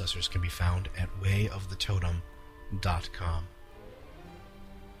predecessors can be found at wayofthetotem.com.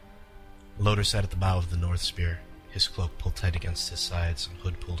 Loder sat at the bow of the North Spear, his cloak pulled tight against his sides and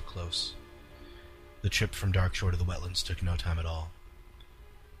hood pulled close. The trip from Darkshore to the wetlands took no time at all.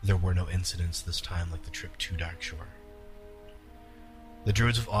 There were no incidents this time like the trip to Darkshore. The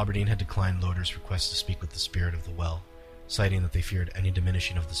Druids of Auberdine had declined Loder's request to speak with the Spirit of the Well, citing that they feared any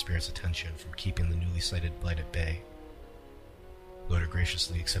diminishing of the Spirit's attention from keeping the newly sighted blight at bay. Loder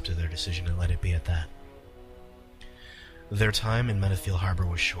graciously accepted their decision and let it be at that. Their time in Menethil Harbor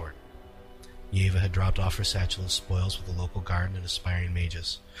was short. Yeva had dropped off her satchel of spoils with the local guard and aspiring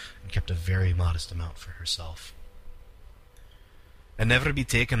mages, and kept a very modest amount for herself. "I'd never be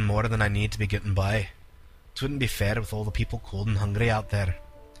taking more than I need to be getting by. It wouldn't be fair with all the people cold and hungry out there.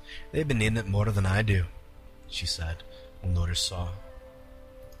 They've been needing it more than I do," she said, when Loder saw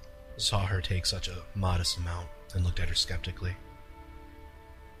her take such a modest amount and looked at her skeptically.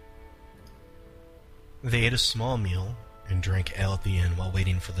 They ate a small meal and drank ale at the inn while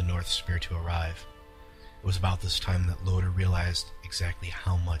waiting for the North Spear to arrive. It was about this time that Loder realized exactly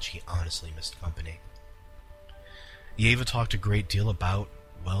how much he honestly missed company. Yeva talked a great deal about,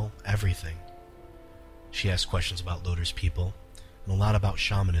 well, everything. She asked questions about Loder's people, and a lot about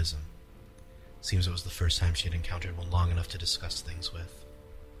shamanism. Seems it was the first time she had encountered one long enough to discuss things with.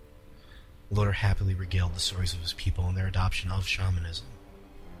 Loder happily regaled the stories of his people and their adoption of shamanism.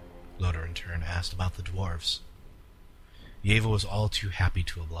 Loder in turn asked about the dwarves. Yeva was all too happy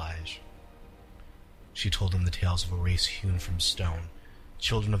to oblige. She told him the tales of a race hewn from stone,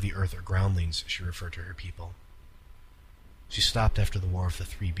 children of the earth or groundlings, she referred to her people. She stopped after the War of the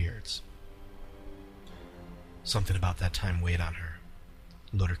Three Beards. Something about that time weighed on her.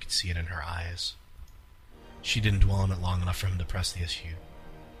 Loder could see it in her eyes. She didn't dwell on it long enough for him to press the issue,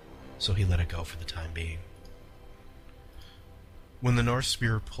 so he let it go for the time being. When the North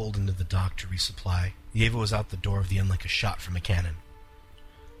Spear pulled into the dock to resupply, Yeva was out the door of the inn like a shot from a cannon.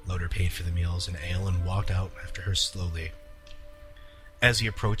 Loder paid for the meals and ale and walked out after her slowly. As he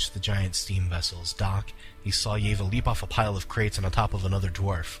approached the giant steam vessel's dock, he saw Yeva leap off a pile of crates on top of another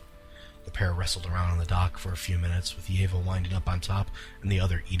dwarf. The pair wrestled around on the dock for a few minutes, with Yeva winding up on top and the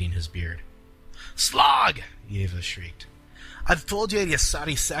other eating his beard. "Slog!" Yeva shrieked. "I've told you, you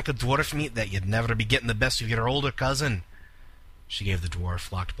sorry sack of dwarf meat, that you'd never be getting the best of your older cousin." She gave the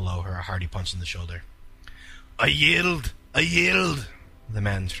dwarf locked below her a hearty punch in the shoulder. "I yield! I yield!" the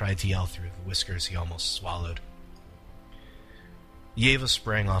man tried to yell through the whiskers he almost swallowed. Yeva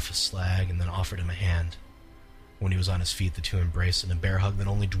sprang off his slag and then offered him a hand. When he was on his feet, the two embraced in a bear hug that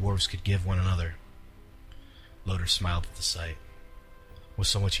only dwarves could give one another. Loder smiled at the sight. With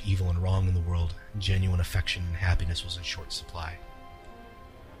so much evil and wrong in the world, genuine affection and happiness was in short supply.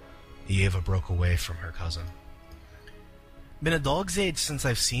 Yeva broke away from her cousin. Been a dog's age since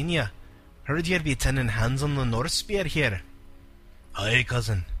I've seen you. Heard you'd be tending hands on the North Spear here. Aye,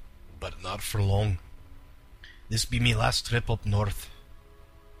 cousin, but not for long. This be me last trip up north.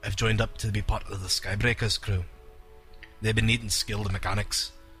 I've joined up to be part of the Skybreakers crew. They've been needing skilled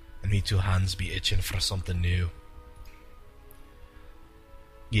mechanics, and me two hands be itching for something new.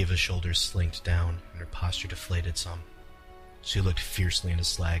 Yeva's shoulders slinked down, and her posture deflated some. She looked fiercely into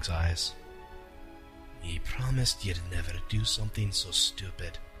Slag's eyes. Ye promised you'd never do something so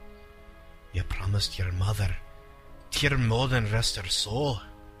stupid. You promised your mother, dear more than rest her soul,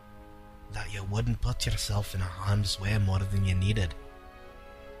 that you wouldn't put yourself in harm's way more than you needed.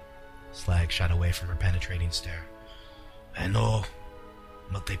 Slag shot away from her penetrating stare. I know,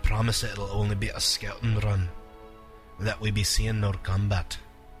 but they promise it'll only be a scouting run, that we be seeing no combat.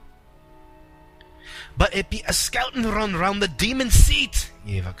 But it be a scouting run round the demon seat!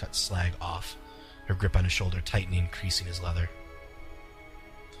 Yeva cut Slag off, her grip on his shoulder tightening, creasing his leather.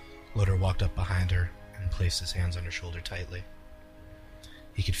 Loder walked up behind her and placed his hands on her shoulder tightly.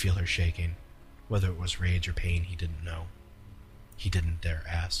 He could feel her shaking. Whether it was rage or pain, he didn't know. He didn't dare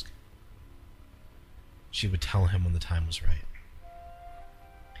ask. She would tell him when the time was right.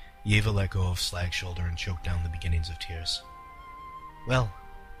 Yeva let go of Slag's shoulder and choked down the beginnings of tears. Well,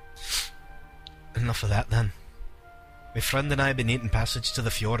 enough of that then. My friend and I have been eating passage to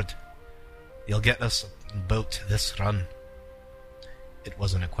the fjord. You'll get us a boat this run. It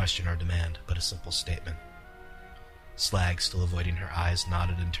wasn't a question or demand, but a simple statement. Slag, still avoiding her eyes,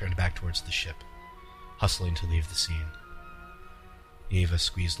 nodded and turned back towards the ship, hustling to leave the scene. Yeva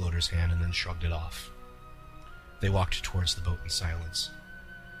squeezed Loder's hand and then shrugged it off. They walked towards the boat in silence.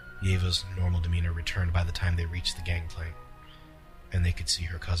 Yeva's normal demeanor returned by the time they reached the gangplank, and they could see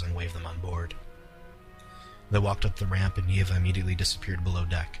her cousin wave them on board. They walked up the ramp and Yeva immediately disappeared below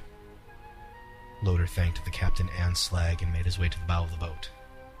deck. Loder thanked the captain and Slag and made his way to the bow of the boat.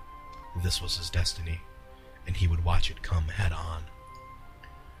 This was his destiny, and he would watch it come head on.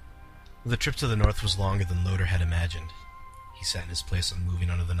 The trip to the north was longer than Loder had imagined. He sat in his place unmoving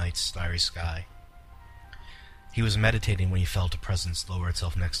under the night's starry sky. He was meditating when he felt a presence lower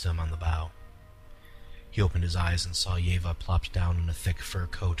itself next to him on the bow. He opened his eyes and saw Yeva plopped down in a thick fur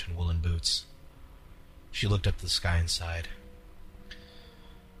coat and woolen boots. She looked up to the sky and sighed.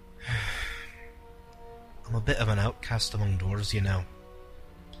 I'm a bit of an outcast among dwarves, you know.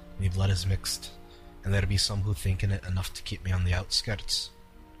 My blood is mixed, and there be some who think in it enough to keep me on the outskirts.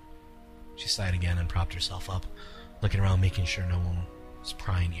 She sighed again and propped herself up, looking around, making sure no one's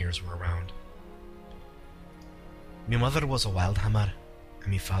prying ears were around. My mother was a Wildhammer,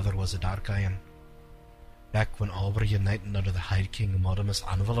 and my father was a Dark Iron. Back when all were united under the High King Modimus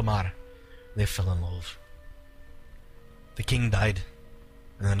Anvalamar, they fell in love. The king died,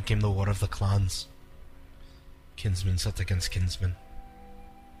 and then came the War of the Clans. Kinsman set against kinsman.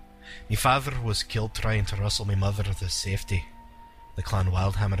 My father was killed trying to wrestle my mother to safety, the clan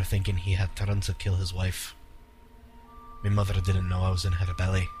Wildhammer thinking he had turned to kill his wife. My mother didn't know I was in her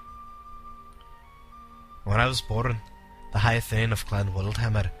belly. When I was born, the High Thane of Clan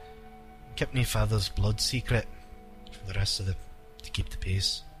Wildhammer kept my father's blood secret for the rest of to keep the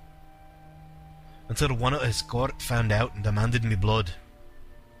peace. Until one of his court found out and demanded me blood.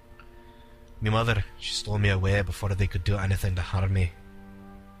 My mother, she stole me away before they could do anything to harm me.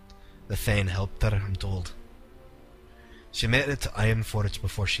 The Thane helped her, I'm told. She made it to Ironforge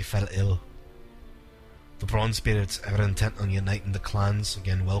before she fell ill. The Bronze Spirits, ever intent on uniting the clans,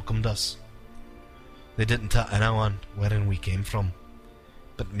 again welcomed us. They didn't tell anyone wherein we came from,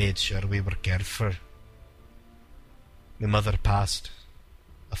 but made sure we were cared for. My mother passed.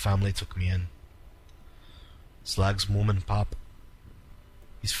 A family took me in. Slag's mum and pop.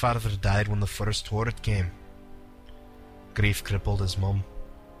 His father died when the first horde came. Grief crippled his mum.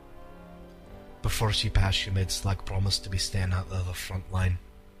 Before she passed, she made Slag promise to be staying out of the front line.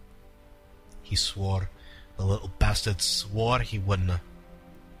 He swore, the little bastard swore he wouldn't.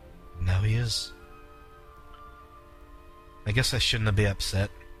 Now he is. I guess I shouldn't be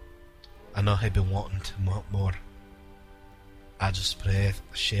upset. I know he'd been wanting to want more. I just pray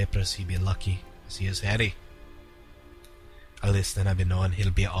Shapers he be lucky, as he is Harry. At least then I be knowing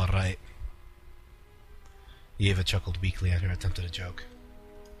he'll be alright. Yeva chuckled weakly at her attempt at a joke.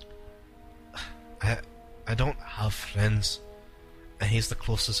 I don't have friends, and he's the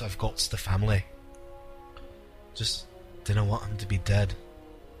closest I've got to family. Just didn't want him to be dead,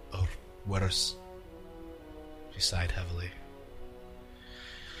 or worse. She sighed heavily.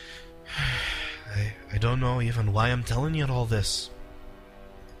 I don't know even why I'm telling you all this.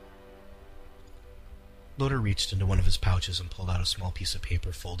 Loader reached into one of his pouches and pulled out a small piece of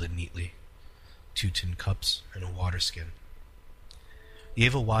paper folded neatly. 2 tin cups and a water skin.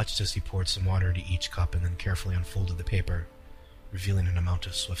 Yeva watched as he poured some water into each cup and then carefully unfolded the paper, revealing an amount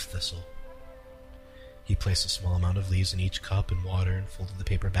of swift thistle. He placed a small amount of leaves in each cup and water and folded the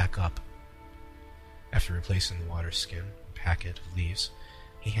paper back up. After replacing the water skin and packet of leaves,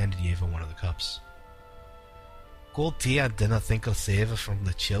 he handed Yeva one of the cups. Cold tea I dinna think I'll save from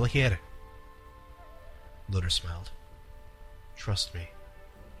the chill here. Loader smiled. Trust me,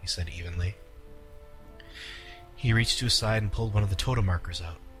 he said evenly. He reached to his side and pulled one of the totem markers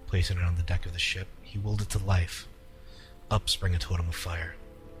out. Placing it on the deck of the ship, he willed it to life. Up sprang a totem of fire,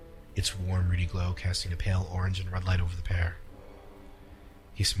 its warm, ruddy glow casting a pale orange and red light over the pair.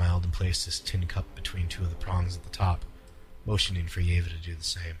 He smiled and placed his tin cup between 2 of the prongs at the top, motioning for Yeva to do the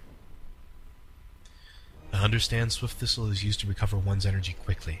same. I understand Swift Thistle is used to recover one's energy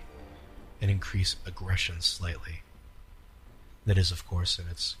quickly and increase aggression slightly. That is, of course, in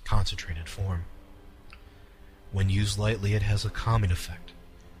its concentrated form. When used lightly, it has a calming effect.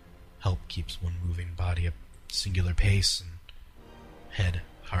 Help keeps one moving body at a singular pace, and head,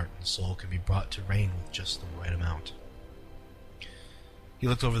 heart, and soul can be brought to rein with just the right amount. He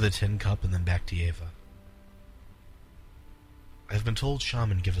looked over the tin cup and then back to Yeva. I have been told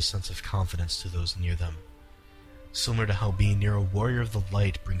shaman give a sense of confidence to those near them, similar to how being near a warrior of the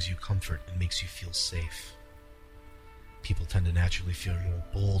light brings you comfort and makes you feel safe. People tend to naturally feel more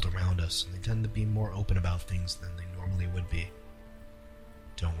bold around us, and they tend to be more open about things than they normally would be.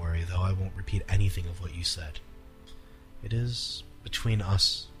 Don't worry, though, I won't repeat anything of what you said. It is between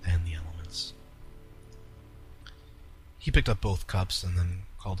us and the elements. He picked up both cups and then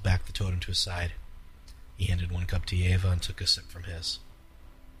called back the totem to his side. He handed one cup to Yeva and took a sip from his.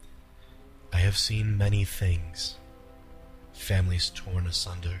 I have seen many things. Families torn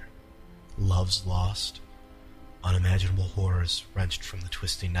asunder, loves lost, unimaginable horrors wrenched from the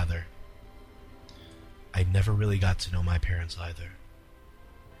twisting nether. I never really got to know my parents either.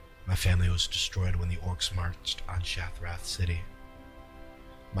 My family was destroyed when the orcs marched on Shathrath City.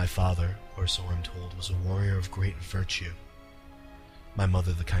 My father, or so I'm told, was a warrior of great virtue. My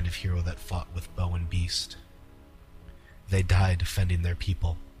mother the kind of hero that fought with bow and beast. They died defending their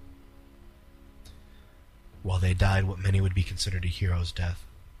people. While they died what many would be considered a hero's death,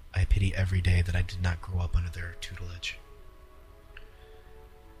 I pity every day that I did not grow up under their tutelage.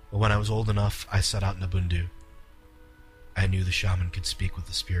 But when I was old enough, I set out Nabundu. I knew the shaman could speak with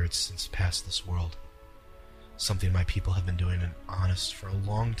the spirits since past this world, something my people have been doing in honest for a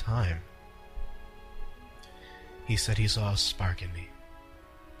long time. He said he saw a spark in me,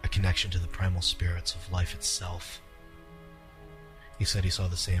 a connection to the primal spirits of life itself. He said he saw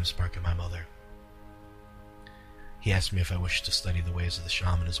the same spark in my mother. He asked me if I wished to study the ways of the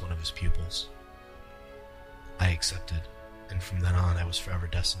shaman as one of his pupils. I accepted, and from then on I was forever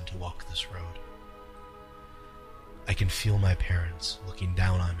destined to walk this road. I can feel my parents looking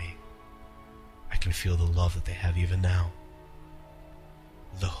down on me. I can feel the love that they have even now,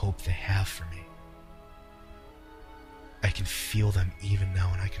 the hope they have for me. I can feel them even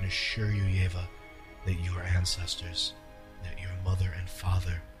now, and I can assure you, Yeva, that your ancestors, that your mother and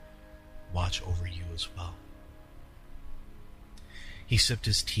father, watch over you as well. He sipped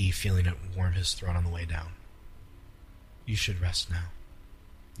his tea, feeling it warm his throat on the way down. You should rest now.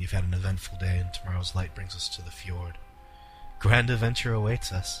 You've had an eventful day, and tomorrow's light brings us to the fjord. Grand adventure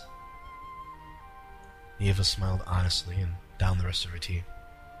awaits us. Yeva smiled honestly and downed the rest of her tea.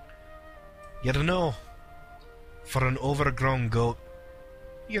 You know, for an overgrown goat,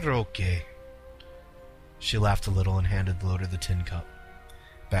 you're okay. She laughed a little and handed Loader the tin cup.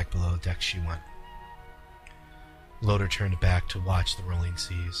 Back below the deck she went. Loader turned back to watch the rolling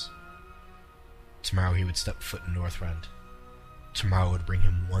seas. Tomorrow he would step foot in Northrend. Tomorrow would bring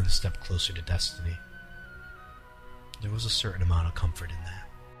him one step closer to destiny. There was a certain amount of comfort in that.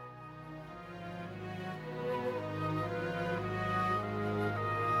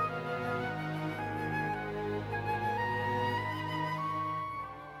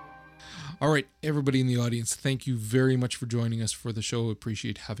 All right, everybody in the audience, thank you very much for joining us for the show.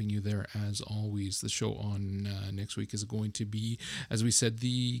 Appreciate having you there as always. The show on next week is going to be, as we said,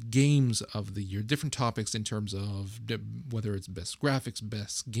 the games of the year, different topics in terms of whether it's best graphics,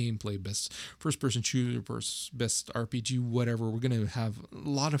 best gameplay, best first-person shooter, best RPG, whatever. We're going to have a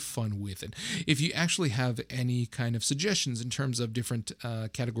lot of fun with it. If you actually have any kind of suggestions in terms of different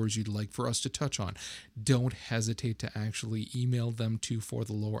categories you'd like for us to touch on, don't hesitate to actually email them to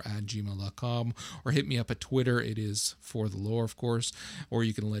forthelore@gmail.com or hit me up at Twitter. It is For The Lore, of course, or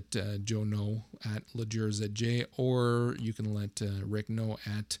you can let Joe know at LajurzJ, or you can let Rick know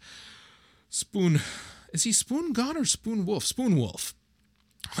at Spoon Is he Spoon God or Spoon Wolf? Spoon Wolf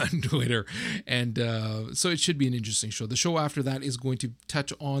on Twitter. And so it should be an interesting show. The show after that is going to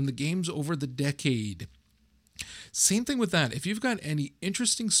touch on the games over the decade. Same thing with that. If you've got any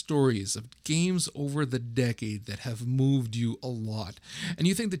interesting stories of games over the decade that have moved you a lot, and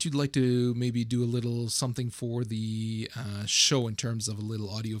you think that you'd like to maybe do a little something for the show in terms of a little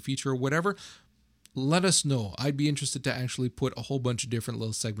audio feature or whatever, let us know. I'd be interested to actually put a whole bunch of different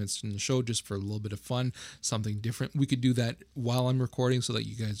little segments in the show just for a little bit of fun, something different. We could do that while I'm recording so that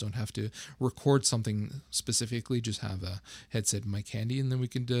you guys don't have to record something specifically. Just have a headset mic handy, and then we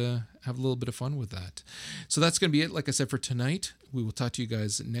can have a little bit of fun with that. So that's going to be it, like I said, for tonight. We will talk to you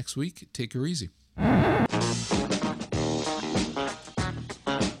guys next week. Take her easy.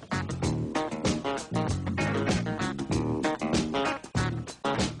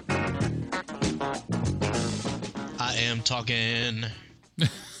 I'm talking.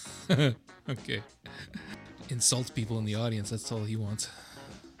 Okay. Insults people in the audience. That's all he wants.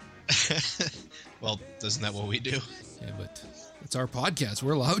 Well, isn't that what we do? Yeah, but it's our podcast.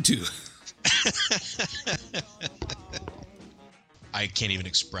 We're allowed to. I can't even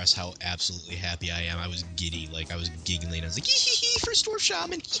express how absolutely happy I am. I was giddy. Like, I was giggling. I was like, hee first dwarf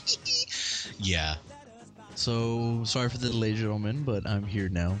shaman. Yeah. So, sorry for the delay, gentlemen, but I'm here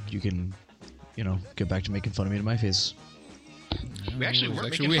now. You can, get back to making fun of me to my face. We actually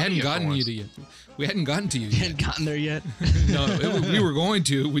weren't making we fun hadn't of you gotten for you once. to yet. We hadn't gotten to you You yet. hadn't gotten there yet? No, we were going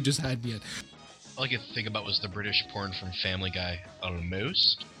to. We just hadn't yet. All I could think about was the British porn from Family Guy.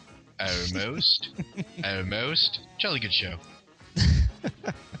 Almost. Jolly good show.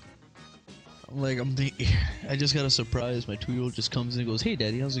 I'm thinking, I just got a surprise. My 2-year-old just comes in and goes, "Hey,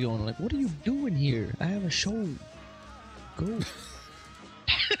 Daddy, how's it going?" I'm like, "What are you doing here? I have a show. Go."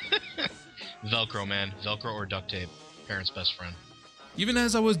 Velcro, man. Velcro or duct tape. Parents' best friend. Even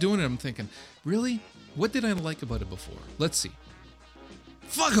as I was doing it, I'm thinking, really? What did I like about it before? Let's see.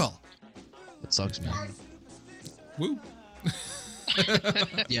 Fuck all. That sucks, man. Woo.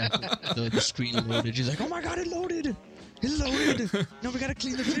 Yeah, the screen loaded. She's like, "Oh my God, it loaded! It loaded! Now we gotta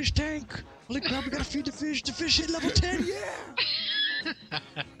clean the fish tank. Holy crap, we gotta feed the fish. The fish hit level 10, yeah!"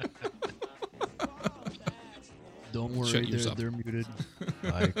 Don't worry, Shut yourself. they're muted.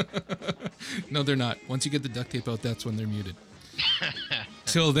 Bye. No, they're not. Once you get the duct tape out, that's when they're muted.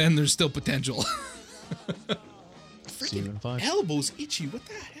 Till then, there's still potential. See you in 5. Elbows itchy. What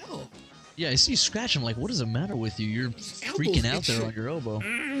the hell? Yeah, I see you scratching. I'm like, what is the matter with you? You're freaking out there on your elbow.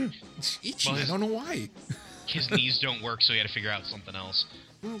 It's itchy. Well, I don't know why. His knees don't work, so he had to figure out something else.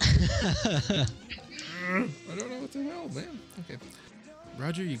 I don't know what the hell, man. Okay.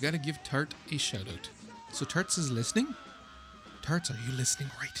 Roger, you got to give Tart a shout out. So Tarts is listening? Tarts, are you listening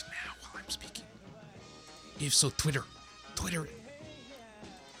right now while I'm speaking? If so, Twitter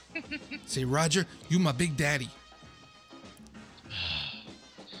it. Say, Roger, you my big daddy.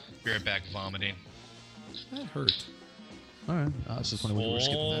 Be right back, vomiting. That hurt. All right, this is funny. We're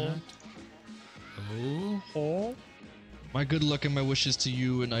skipping that. Oh. My good luck and my wishes to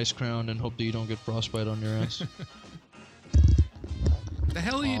you and Ice Crown, and hope that you don't get frostbite on your ass. The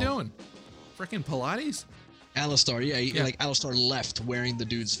hell are you doing? Freaking Pilates? Alistar, yeah, Yeah. like Alistar left wearing the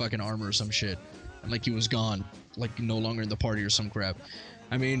dude's fucking armor or some shit. And like he was gone, like no longer in the party or some crap.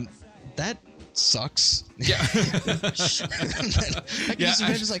 I mean, that sucks. Yeah. I can just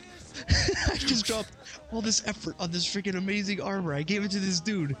imagine like, I just dropped all this effort on this freaking amazing armor. I gave it to this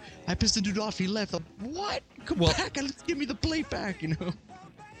dude. I pissed the dude off. He left. I'm, what? Come back. Give me the plate back, And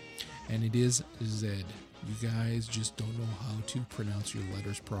it is Zed. You guys just don't know how to pronounce your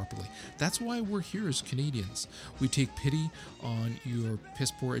letters properly. That's why we're here as Canadians. We take pity on your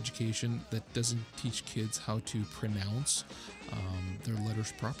piss poor education that doesn't teach kids how to pronounce their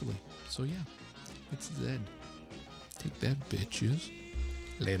letters properly. So yeah, it's Zed. Take that, bitches.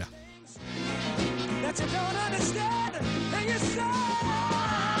 Later. That you don't understand, and you say